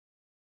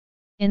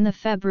 In the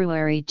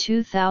February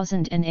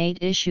 2008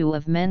 issue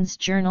of Men's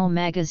Journal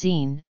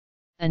magazine,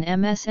 an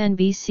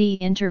MSNBC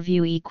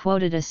interviewee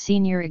quoted a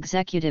senior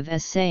executive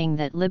as saying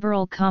that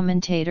liberal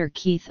commentator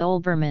Keith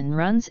Olbermann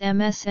runs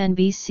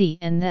MSNBC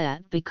and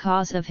that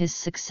because of his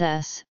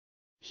success,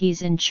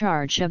 he's in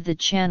charge of the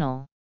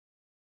channel.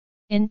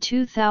 In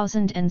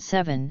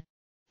 2007,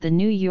 the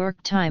New York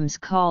Times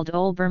called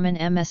Olbermann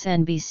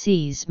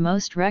MSNBC's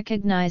most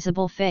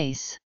recognizable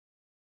face.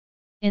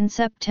 In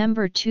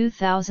September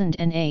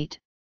 2008,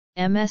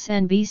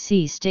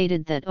 MSNBC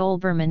stated that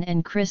Olbermann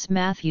and Chris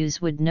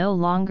Matthews would no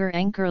longer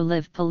anchor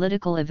live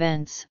political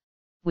events,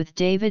 with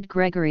David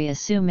Gregory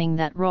assuming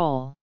that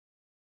role.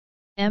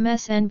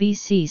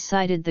 MSNBC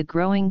cited the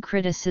growing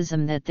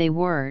criticism that they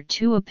were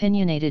too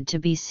opinionated to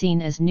be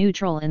seen as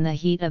neutral in the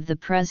heat of the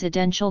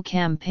presidential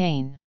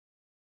campaign.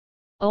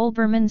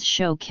 Olbermann's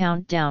show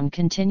Countdown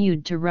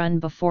continued to run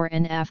before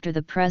and after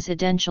the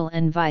presidential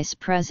and vice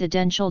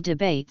presidential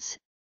debates,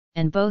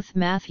 and both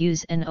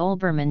Matthews and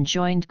Olbermann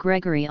joined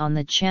Gregory on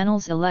the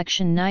channel's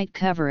election night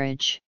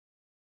coverage.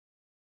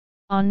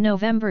 On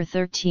November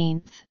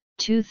 13,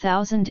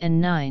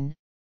 2009,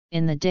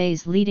 in the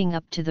days leading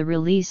up to the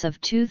release of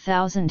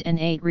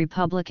 2008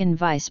 Republican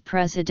vice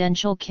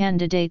presidential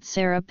candidate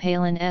Sarah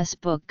Palin's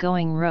book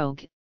Going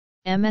Rogue,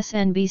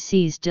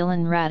 MSNBC's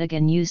Dylan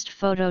Ratigan used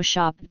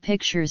photoshopped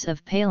pictures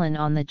of Palin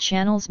on the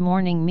channel's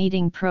morning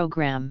meeting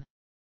program.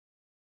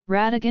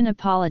 Ratigan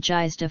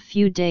apologized a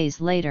few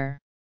days later.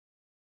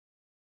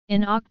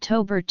 In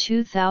October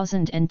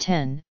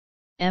 2010,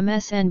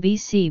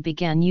 MSNBC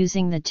began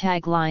using the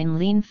tagline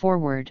 "Lean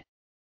Forward."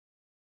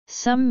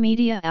 Some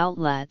media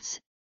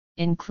outlets,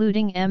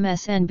 including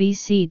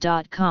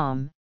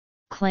MSNBC.com,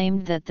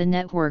 claimed that the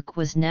network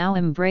was now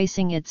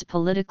embracing its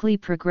politically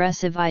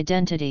progressive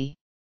identity.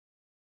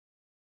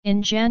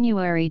 In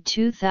January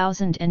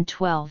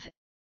 2012,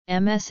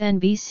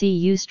 MSNBC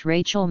used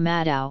Rachel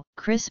Maddow,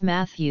 Chris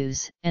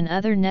Matthews, and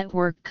other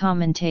network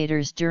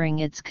commentators during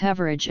its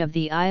coverage of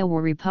the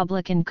Iowa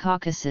Republican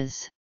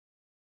caucuses.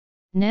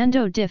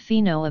 Nando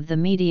DeFino of the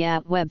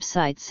Mediat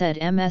website said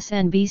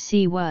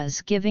MSNBC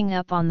was giving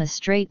up on the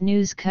straight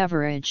news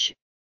coverage,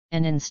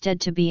 and instead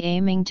to be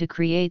aiming to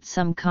create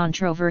some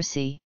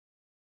controversy.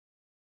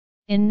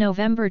 In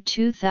November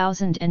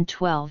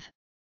 2012,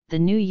 the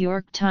New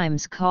York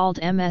Times called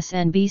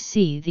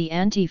MSNBC the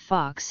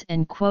anti-Fox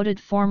and quoted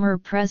former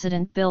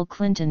President Bill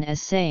Clinton as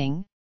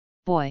saying,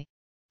 "Boy,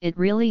 it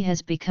really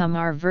has become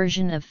our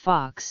version of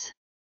Fox."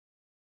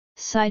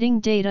 Citing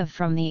data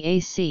from the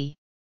AC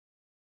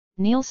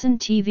Nielsen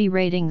TV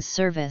ratings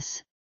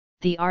service.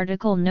 The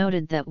article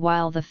noted that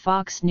while the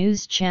Fox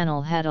News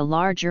channel had a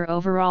larger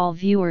overall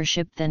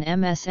viewership than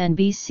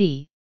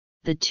MSNBC,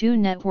 the two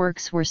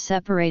networks were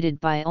separated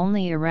by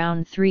only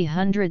around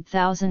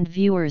 300,000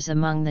 viewers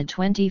among the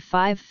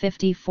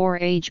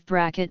 25-54 age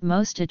bracket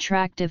most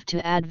attractive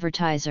to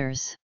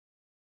advertisers.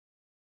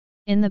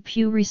 In the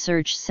Pew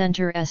Research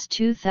Center's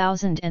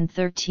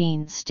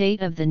 2013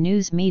 State of the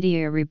News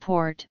Media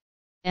Report,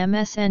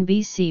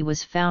 MSNBC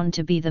was found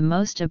to be the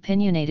most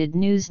opinionated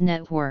news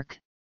network,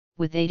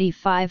 with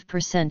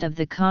 85% of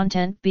the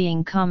content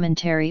being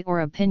commentary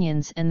or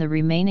opinions and the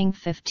remaining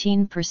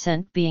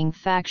 15% being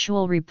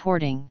factual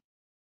reporting.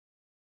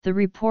 The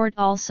report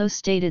also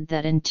stated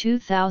that in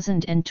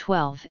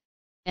 2012,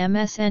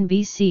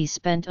 MSNBC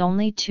spent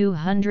only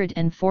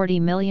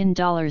 $240 million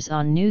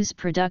on news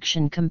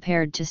production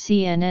compared to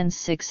CNN's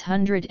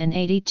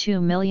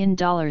 $682 million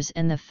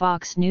and the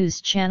Fox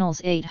News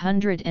Channel's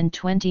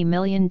 $820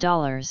 million.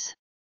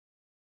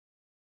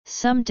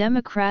 Some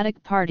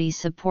Democratic Party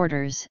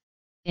supporters,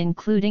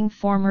 including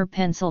former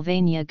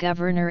Pennsylvania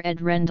Governor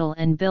Ed Rendell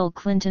and Bill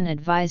Clinton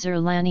advisor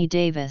Lanny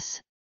Davis,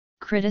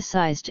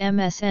 criticized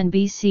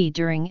MSNBC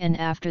during and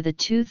after the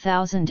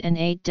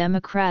 2008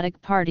 Democratic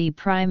Party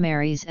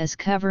primaries as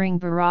covering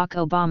Barack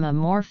Obama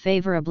more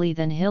favorably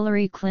than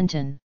Hillary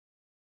Clinton.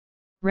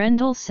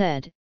 Rendell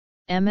said,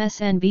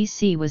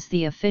 MSNBC was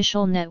the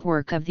official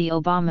network of the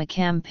Obama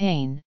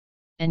campaign,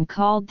 and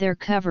called their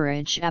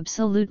coverage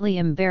absolutely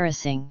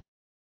embarrassing.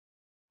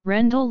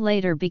 Rendell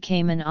later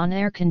became an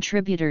on-air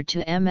contributor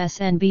to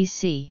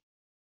MSNBC.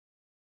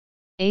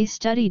 A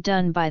study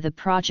done by the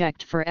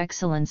Project for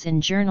Excellence in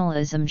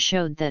Journalism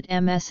showed that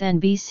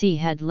MSNBC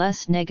had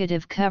less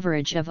negative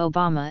coverage of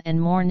Obama and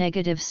more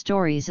negative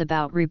stories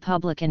about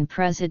Republican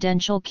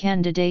presidential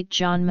candidate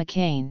John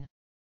McCain.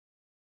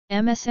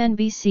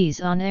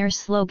 MSNBC's on-air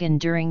slogan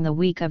during the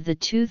week of the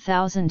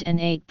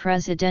 2008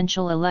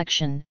 presidential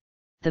election,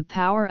 "The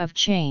Power of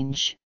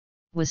Change,"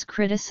 was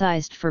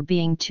criticized for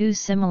being too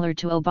similar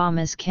to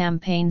Obama's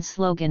campaign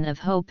slogan of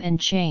hope and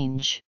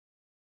change.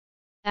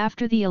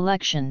 After the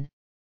election,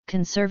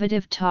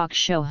 conservative talk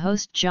show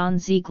host John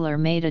Ziegler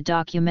made a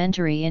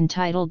documentary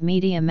entitled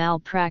Media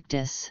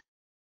Malpractice: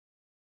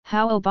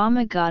 How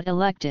Obama Got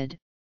Elected,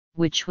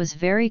 which was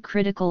very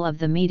critical of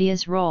the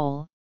media's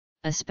role,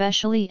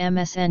 especially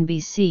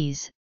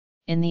MSNBC's,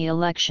 in the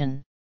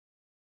election.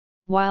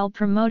 While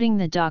promoting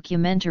the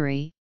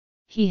documentary,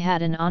 he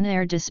had an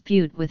on-air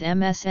dispute with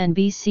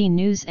MSNBC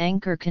News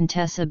anchor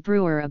Contessa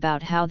Brewer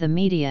about how the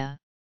media,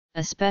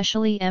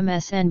 especially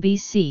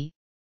MSNBC,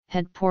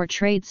 had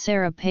portrayed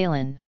Sarah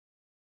Palin.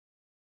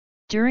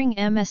 During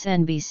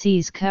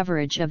MSNBC's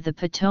coverage of the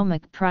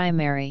Potomac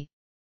primary,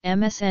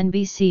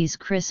 MSNBC's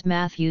Chris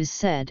Matthews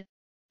said,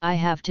 "I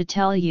have to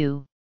tell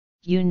you,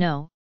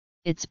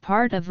 it's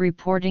part of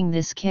reporting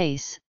this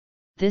case,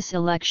 this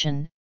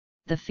election,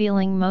 the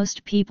feeling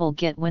most people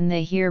get when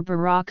they hear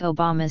Barack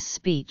Obama's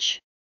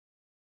speech.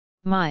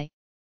 I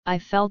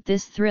felt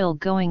this thrill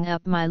going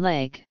up my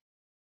leg.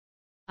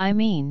 I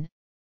mean,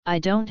 I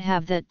don't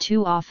have that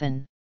too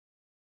often."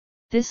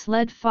 This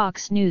led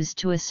Fox News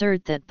to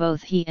assert that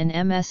both he and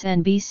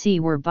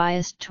MSNBC were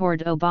biased toward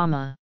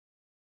Obama.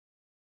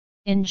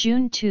 In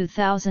June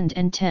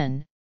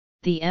 2010,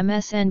 the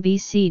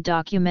MSNBC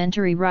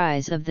documentary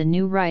Rise of the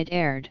New Right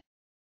aired.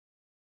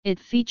 It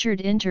featured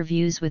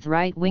interviews with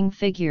right-wing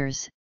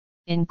figures,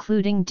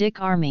 including Dick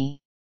Armey,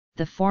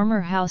 the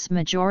former House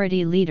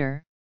Majority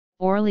Leader,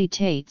 Orly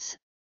Tates,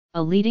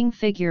 a leading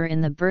figure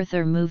in the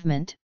birther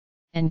movement,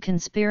 and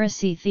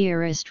conspiracy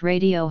theorist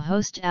radio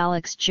host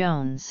Alex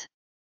Jones.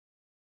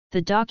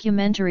 The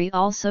documentary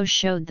also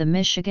showed the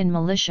Michigan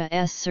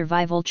militia's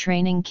survival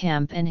training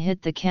camp and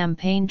hit the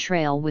campaign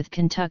trail with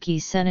Kentucky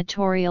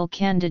senatorial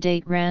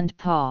candidate Rand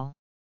Paul.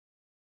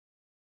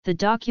 The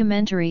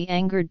documentary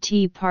angered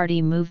Tea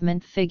Party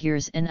movement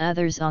figures and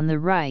others on the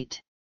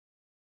right.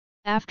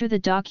 After the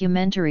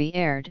documentary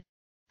aired,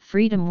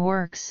 Freedom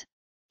Works,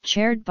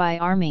 chaired by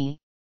Armey,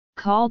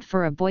 called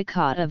for a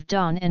boycott of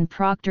Dawn and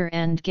Procter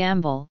 &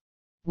 Gamble,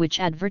 which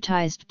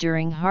advertised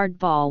during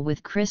Hardball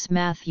with Chris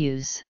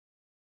Matthews.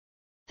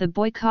 The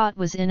boycott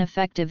was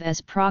ineffective as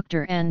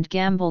Procter &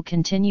 Gamble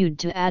continued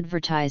to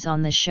advertise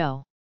on the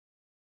show.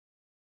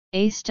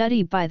 A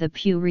study by the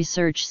Pew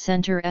Research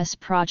Center's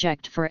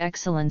Project for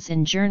Excellence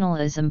in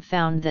Journalism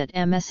found that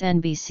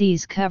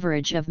MSNBC's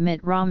coverage of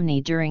Mitt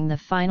Romney during the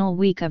final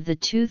week of the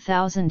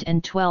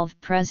 2012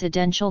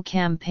 presidential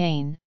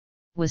campaign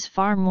was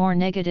far more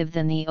negative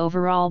than the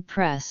overall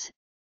press,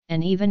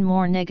 and even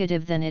more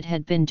negative than it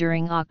had been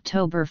during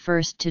October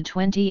 1 to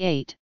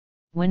 28,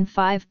 when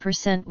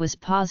 5% was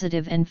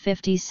positive and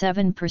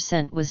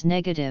 57% was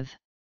negative.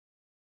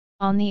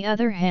 On the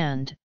other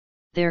hand,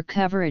 their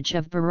coverage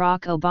of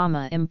Barack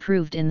Obama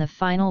improved in the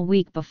final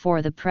week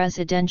before the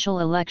presidential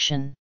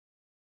election.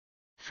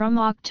 From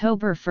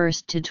October 1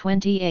 to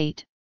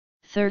 28,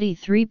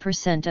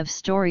 33% of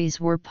stories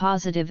were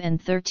positive and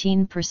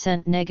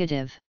 13%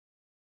 negative.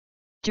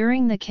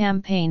 During the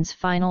campaign's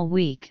final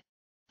week,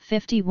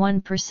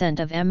 51%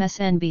 of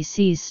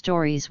MSNBC's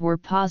stories were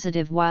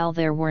positive while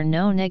there were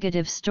no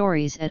negative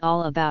stories at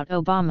all about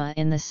Obama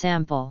in the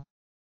sample.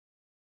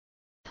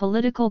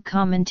 Political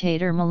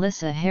commentator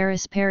Melissa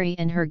Harris Perry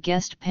and her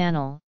guest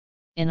panel,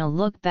 in a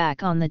look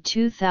back on the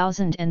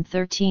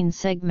 2013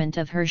 segment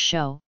of her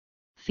show,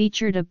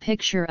 featured a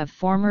picture of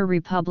former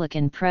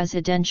Republican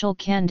presidential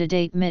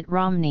candidate Mitt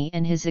Romney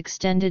and his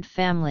extended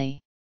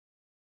family.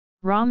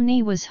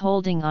 Romney was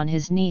holding on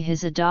his knee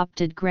his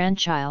adopted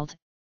grandchild,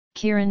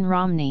 Kieran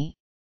Romney,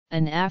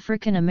 an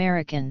African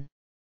American.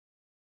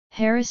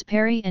 Harris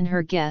Perry and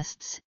her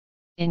guests,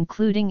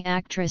 including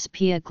actress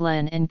Pia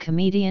Glenn and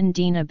comedian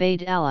Dina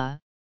Abed-Allah,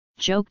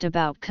 joked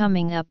about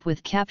coming up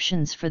with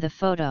captions for the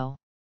photo.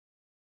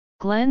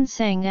 Glenn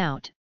sang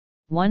out,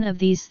 "One of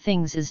these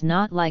things is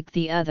not like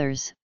the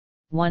others,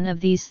 one of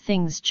these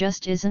things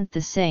just isn't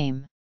the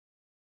same."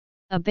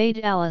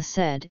 Abed-Allah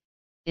said,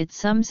 "It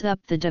sums up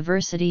the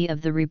diversity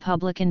of the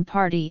Republican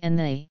Party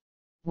and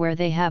where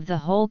they have the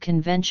whole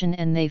convention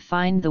and they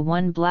find the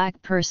one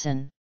black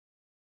person."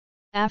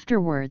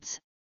 Afterwards,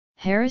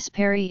 Harris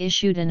Perry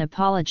issued an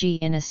apology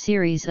in a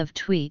series of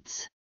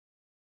tweets.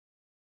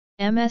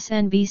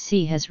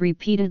 MSNBC has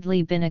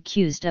repeatedly been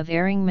accused of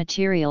airing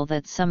material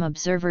that some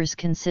observers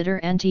consider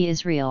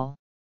anti-Israel.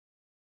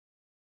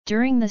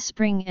 During the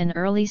spring and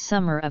early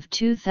summer of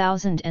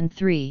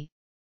 2003,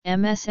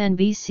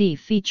 MSNBC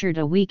featured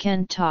a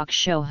weekend talk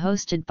show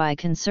hosted by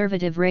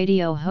conservative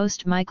radio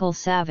host Michael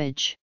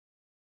Savage.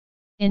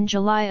 In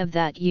July of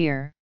that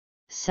year,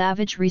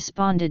 Savage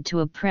responded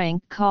to a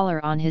prank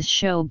caller on his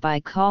show by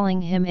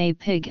calling him a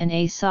pig and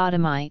a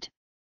sodomite,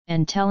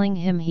 and telling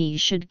him he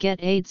should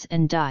get AIDS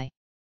and die.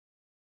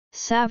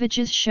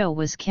 Savage's show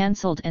was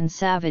cancelled and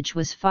Savage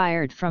was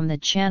fired from the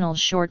channel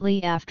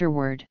shortly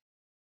afterward.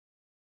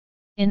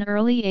 In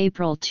early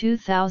April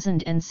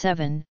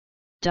 2007,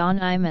 Don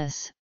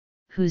Imus,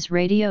 whose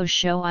radio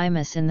show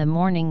Imus in the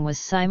Morning was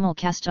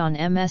simulcast on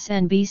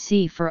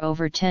MSNBC for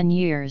over 10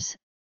 years,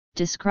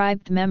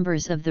 described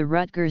members of the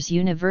Rutgers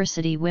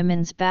University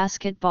women's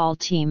basketball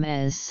team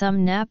as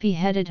some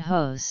nappy-headed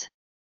hoes.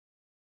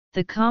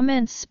 The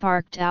comments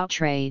sparked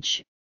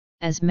outrage,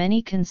 as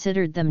many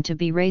considered them to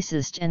be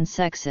racist and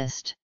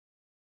sexist.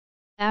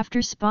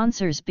 After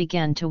sponsors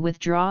began to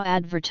withdraw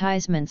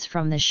advertisements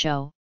from the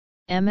show,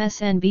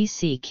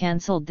 MSNBC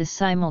cancelled the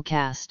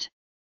simulcast.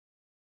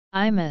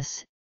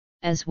 Imus,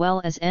 as well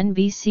as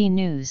NBC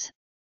News,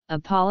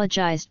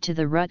 apologized to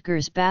the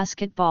Rutgers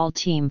basketball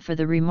team for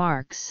the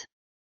remarks.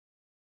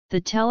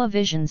 The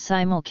television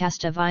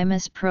simulcast of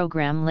Imus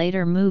program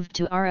later moved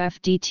to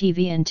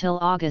RFD-TV until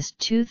August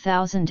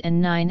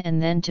 2009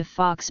 and then to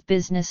Fox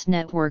Business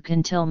Network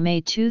until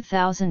May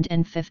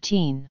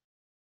 2015.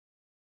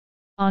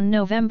 On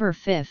November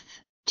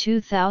 5,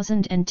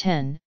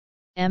 2010,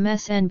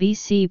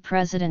 MSNBC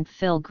President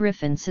Phil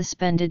Griffin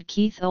suspended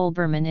Keith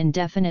Olbermann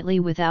indefinitely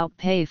without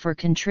pay for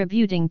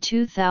contributing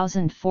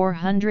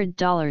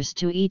 $2,400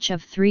 to each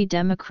of 3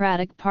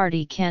 Democratic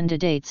Party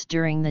candidates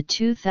during the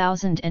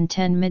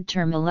 2010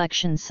 midterm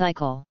election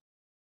cycle.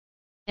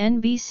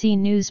 NBC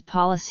News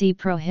policy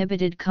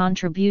prohibited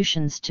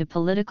contributions to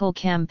political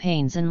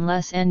campaigns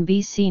unless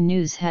NBC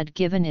News had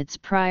given its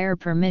prior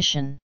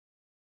permission.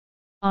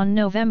 On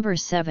November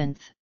 7,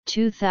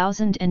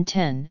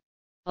 2010,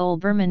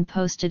 Olbermann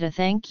posted a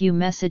thank you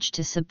message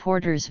to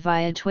supporters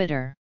via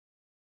Twitter.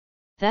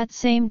 That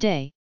same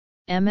day,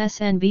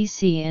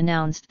 MSNBC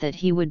announced that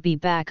he would be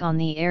back on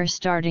the air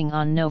starting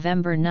on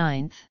November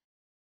 9.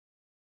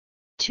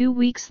 2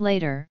 weeks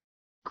later,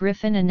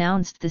 Griffin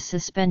announced the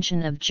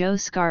suspension of Joe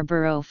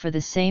Scarborough for the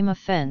same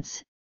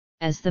offense,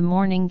 as the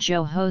Morning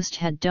Joe host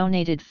had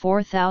donated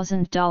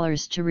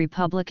 $4,000 to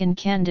Republican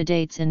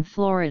candidates in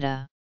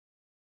Florida.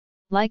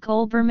 Like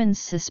Olbermann's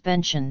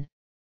suspension,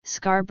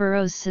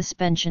 Scarborough's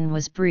suspension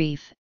was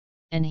brief,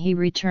 and he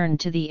returned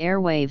to the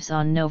airwaves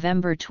on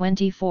November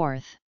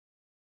 24.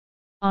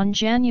 On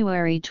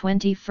January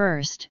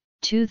 21,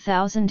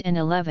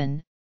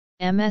 2011,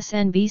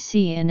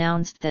 MSNBC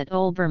announced that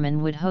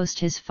Olbermann would host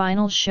his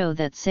final show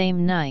that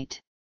same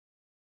night.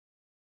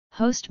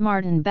 Host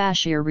Martin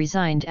Bashir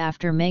resigned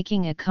after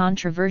making a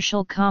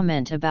controversial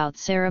comment about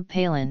Sarah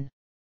Palin.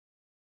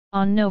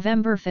 On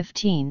November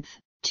 15,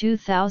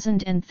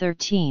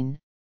 2013,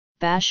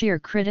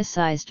 Bashir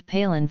criticized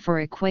Palin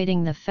for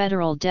equating the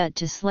federal debt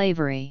to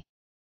slavery.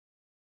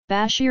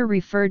 Bashir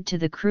referred to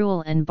the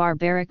cruel and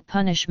barbaric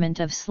punishment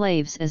of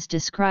slaves as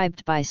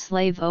described by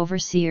slave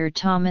overseer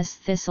Thomas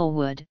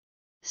Thistlewood,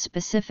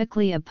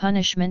 specifically a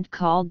punishment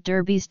called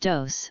Derby's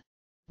dose,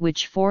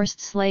 which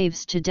forced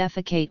slaves to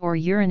defecate or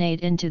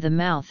urinate into the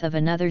mouth of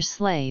another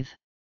slave.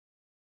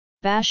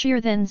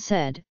 Bashir then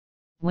said,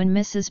 "When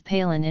Mrs.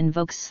 Palin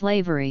invokes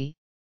slavery,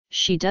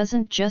 she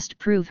doesn't just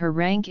prove her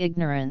rank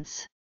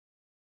ignorance.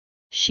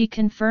 She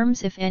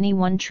confirms if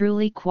anyone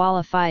truly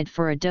qualified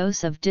for a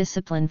dose of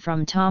discipline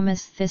from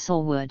Thomas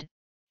Thistlewood,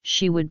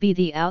 she would be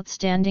the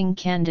outstanding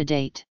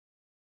candidate."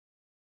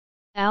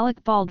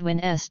 Alec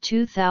Baldwin's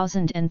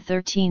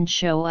 2013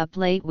 show Up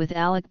Late with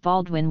Alec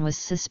Baldwin was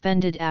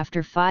suspended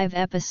after 5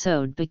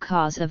 episodes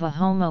because of a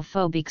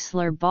homophobic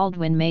slur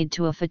Baldwin made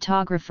to a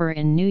photographer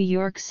in New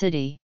York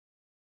City.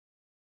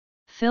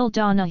 Phil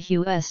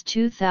Donahue's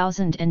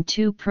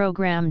 2002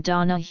 program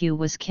Donahue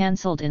was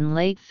cancelled in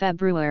late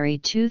February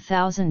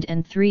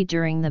 2003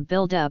 during the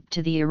build-up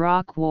to the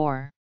Iraq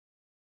War.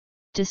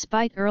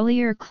 Despite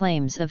earlier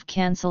claims of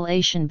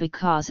cancellation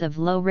because of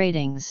low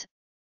ratings,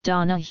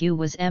 Donahue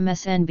was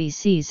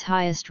MSNBC's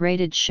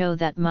highest-rated show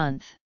that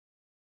month.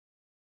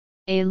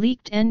 A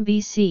leaked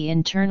NBC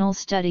internal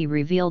study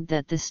revealed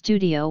that the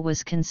studio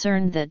was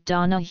concerned that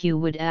Donahue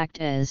would act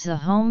as a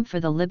home for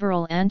the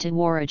liberal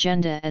anti-war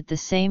agenda at the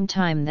same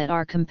time that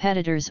our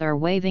competitors are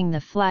waving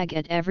the flag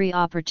at every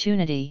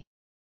opportunity.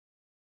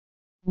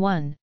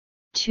 1,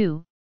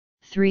 2,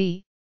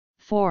 3,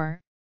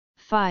 4,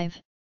 5,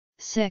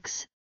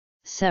 6,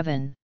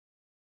 7.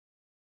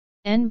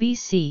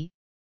 NBC,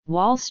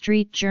 Wall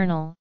Street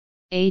Journal,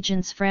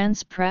 Agence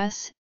France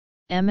Presse,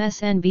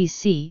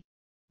 MSNBC,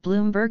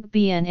 Bloomberg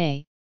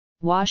BNA,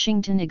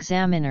 Washington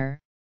Examiner,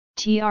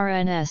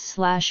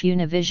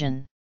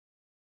 TRNS/Univision.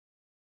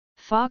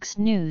 Fox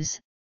News,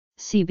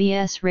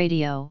 CBS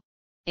Radio,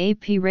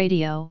 AP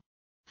Radio,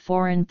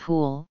 Foreign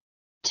Pool,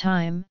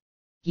 Time,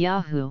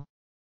 Yahoo!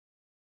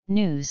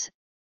 News,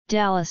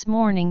 Dallas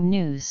Morning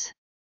News.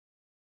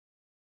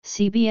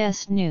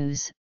 CBS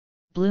News,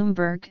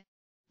 Bloomberg,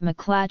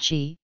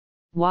 McClatchy,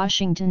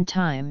 Washington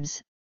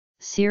Times,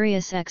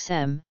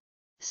 SiriusXM,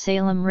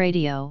 Salem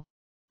Radio,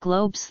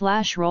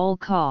 Globe/Roll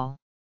Call.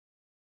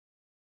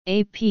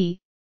 AP,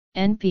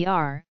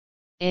 NPR,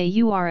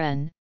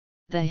 AURN,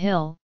 The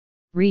Hill,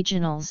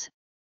 Regionals,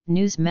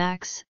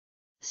 Newsmax,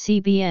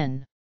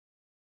 CBN.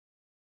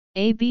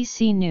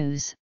 ABC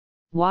News,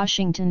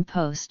 Washington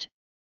Post,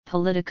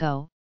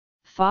 Politico,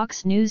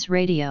 Fox News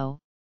Radio,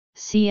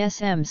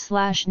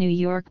 CSM/New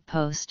York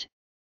Post,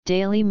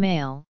 Daily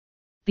Mail,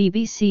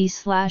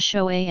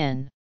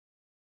 BBC/OAN.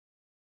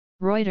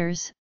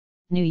 Reuters,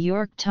 New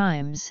York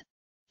Times,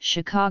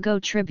 Chicago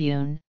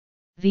Tribune,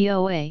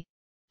 VOA,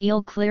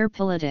 Eau Claire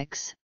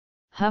Politics,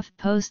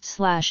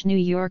 HuffPost/New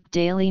York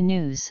Daily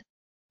News,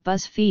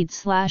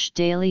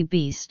 BuzzFeed/Daily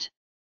Beast.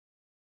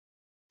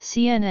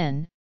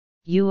 CNN,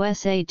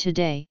 USA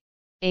Today,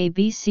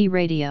 ABC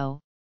Radio,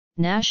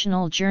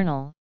 National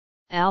Journal,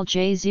 Al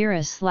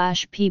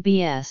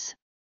Jazeera/PBS,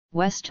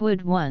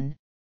 Westwood One,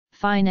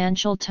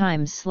 Financial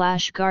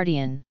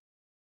Times/Guardian.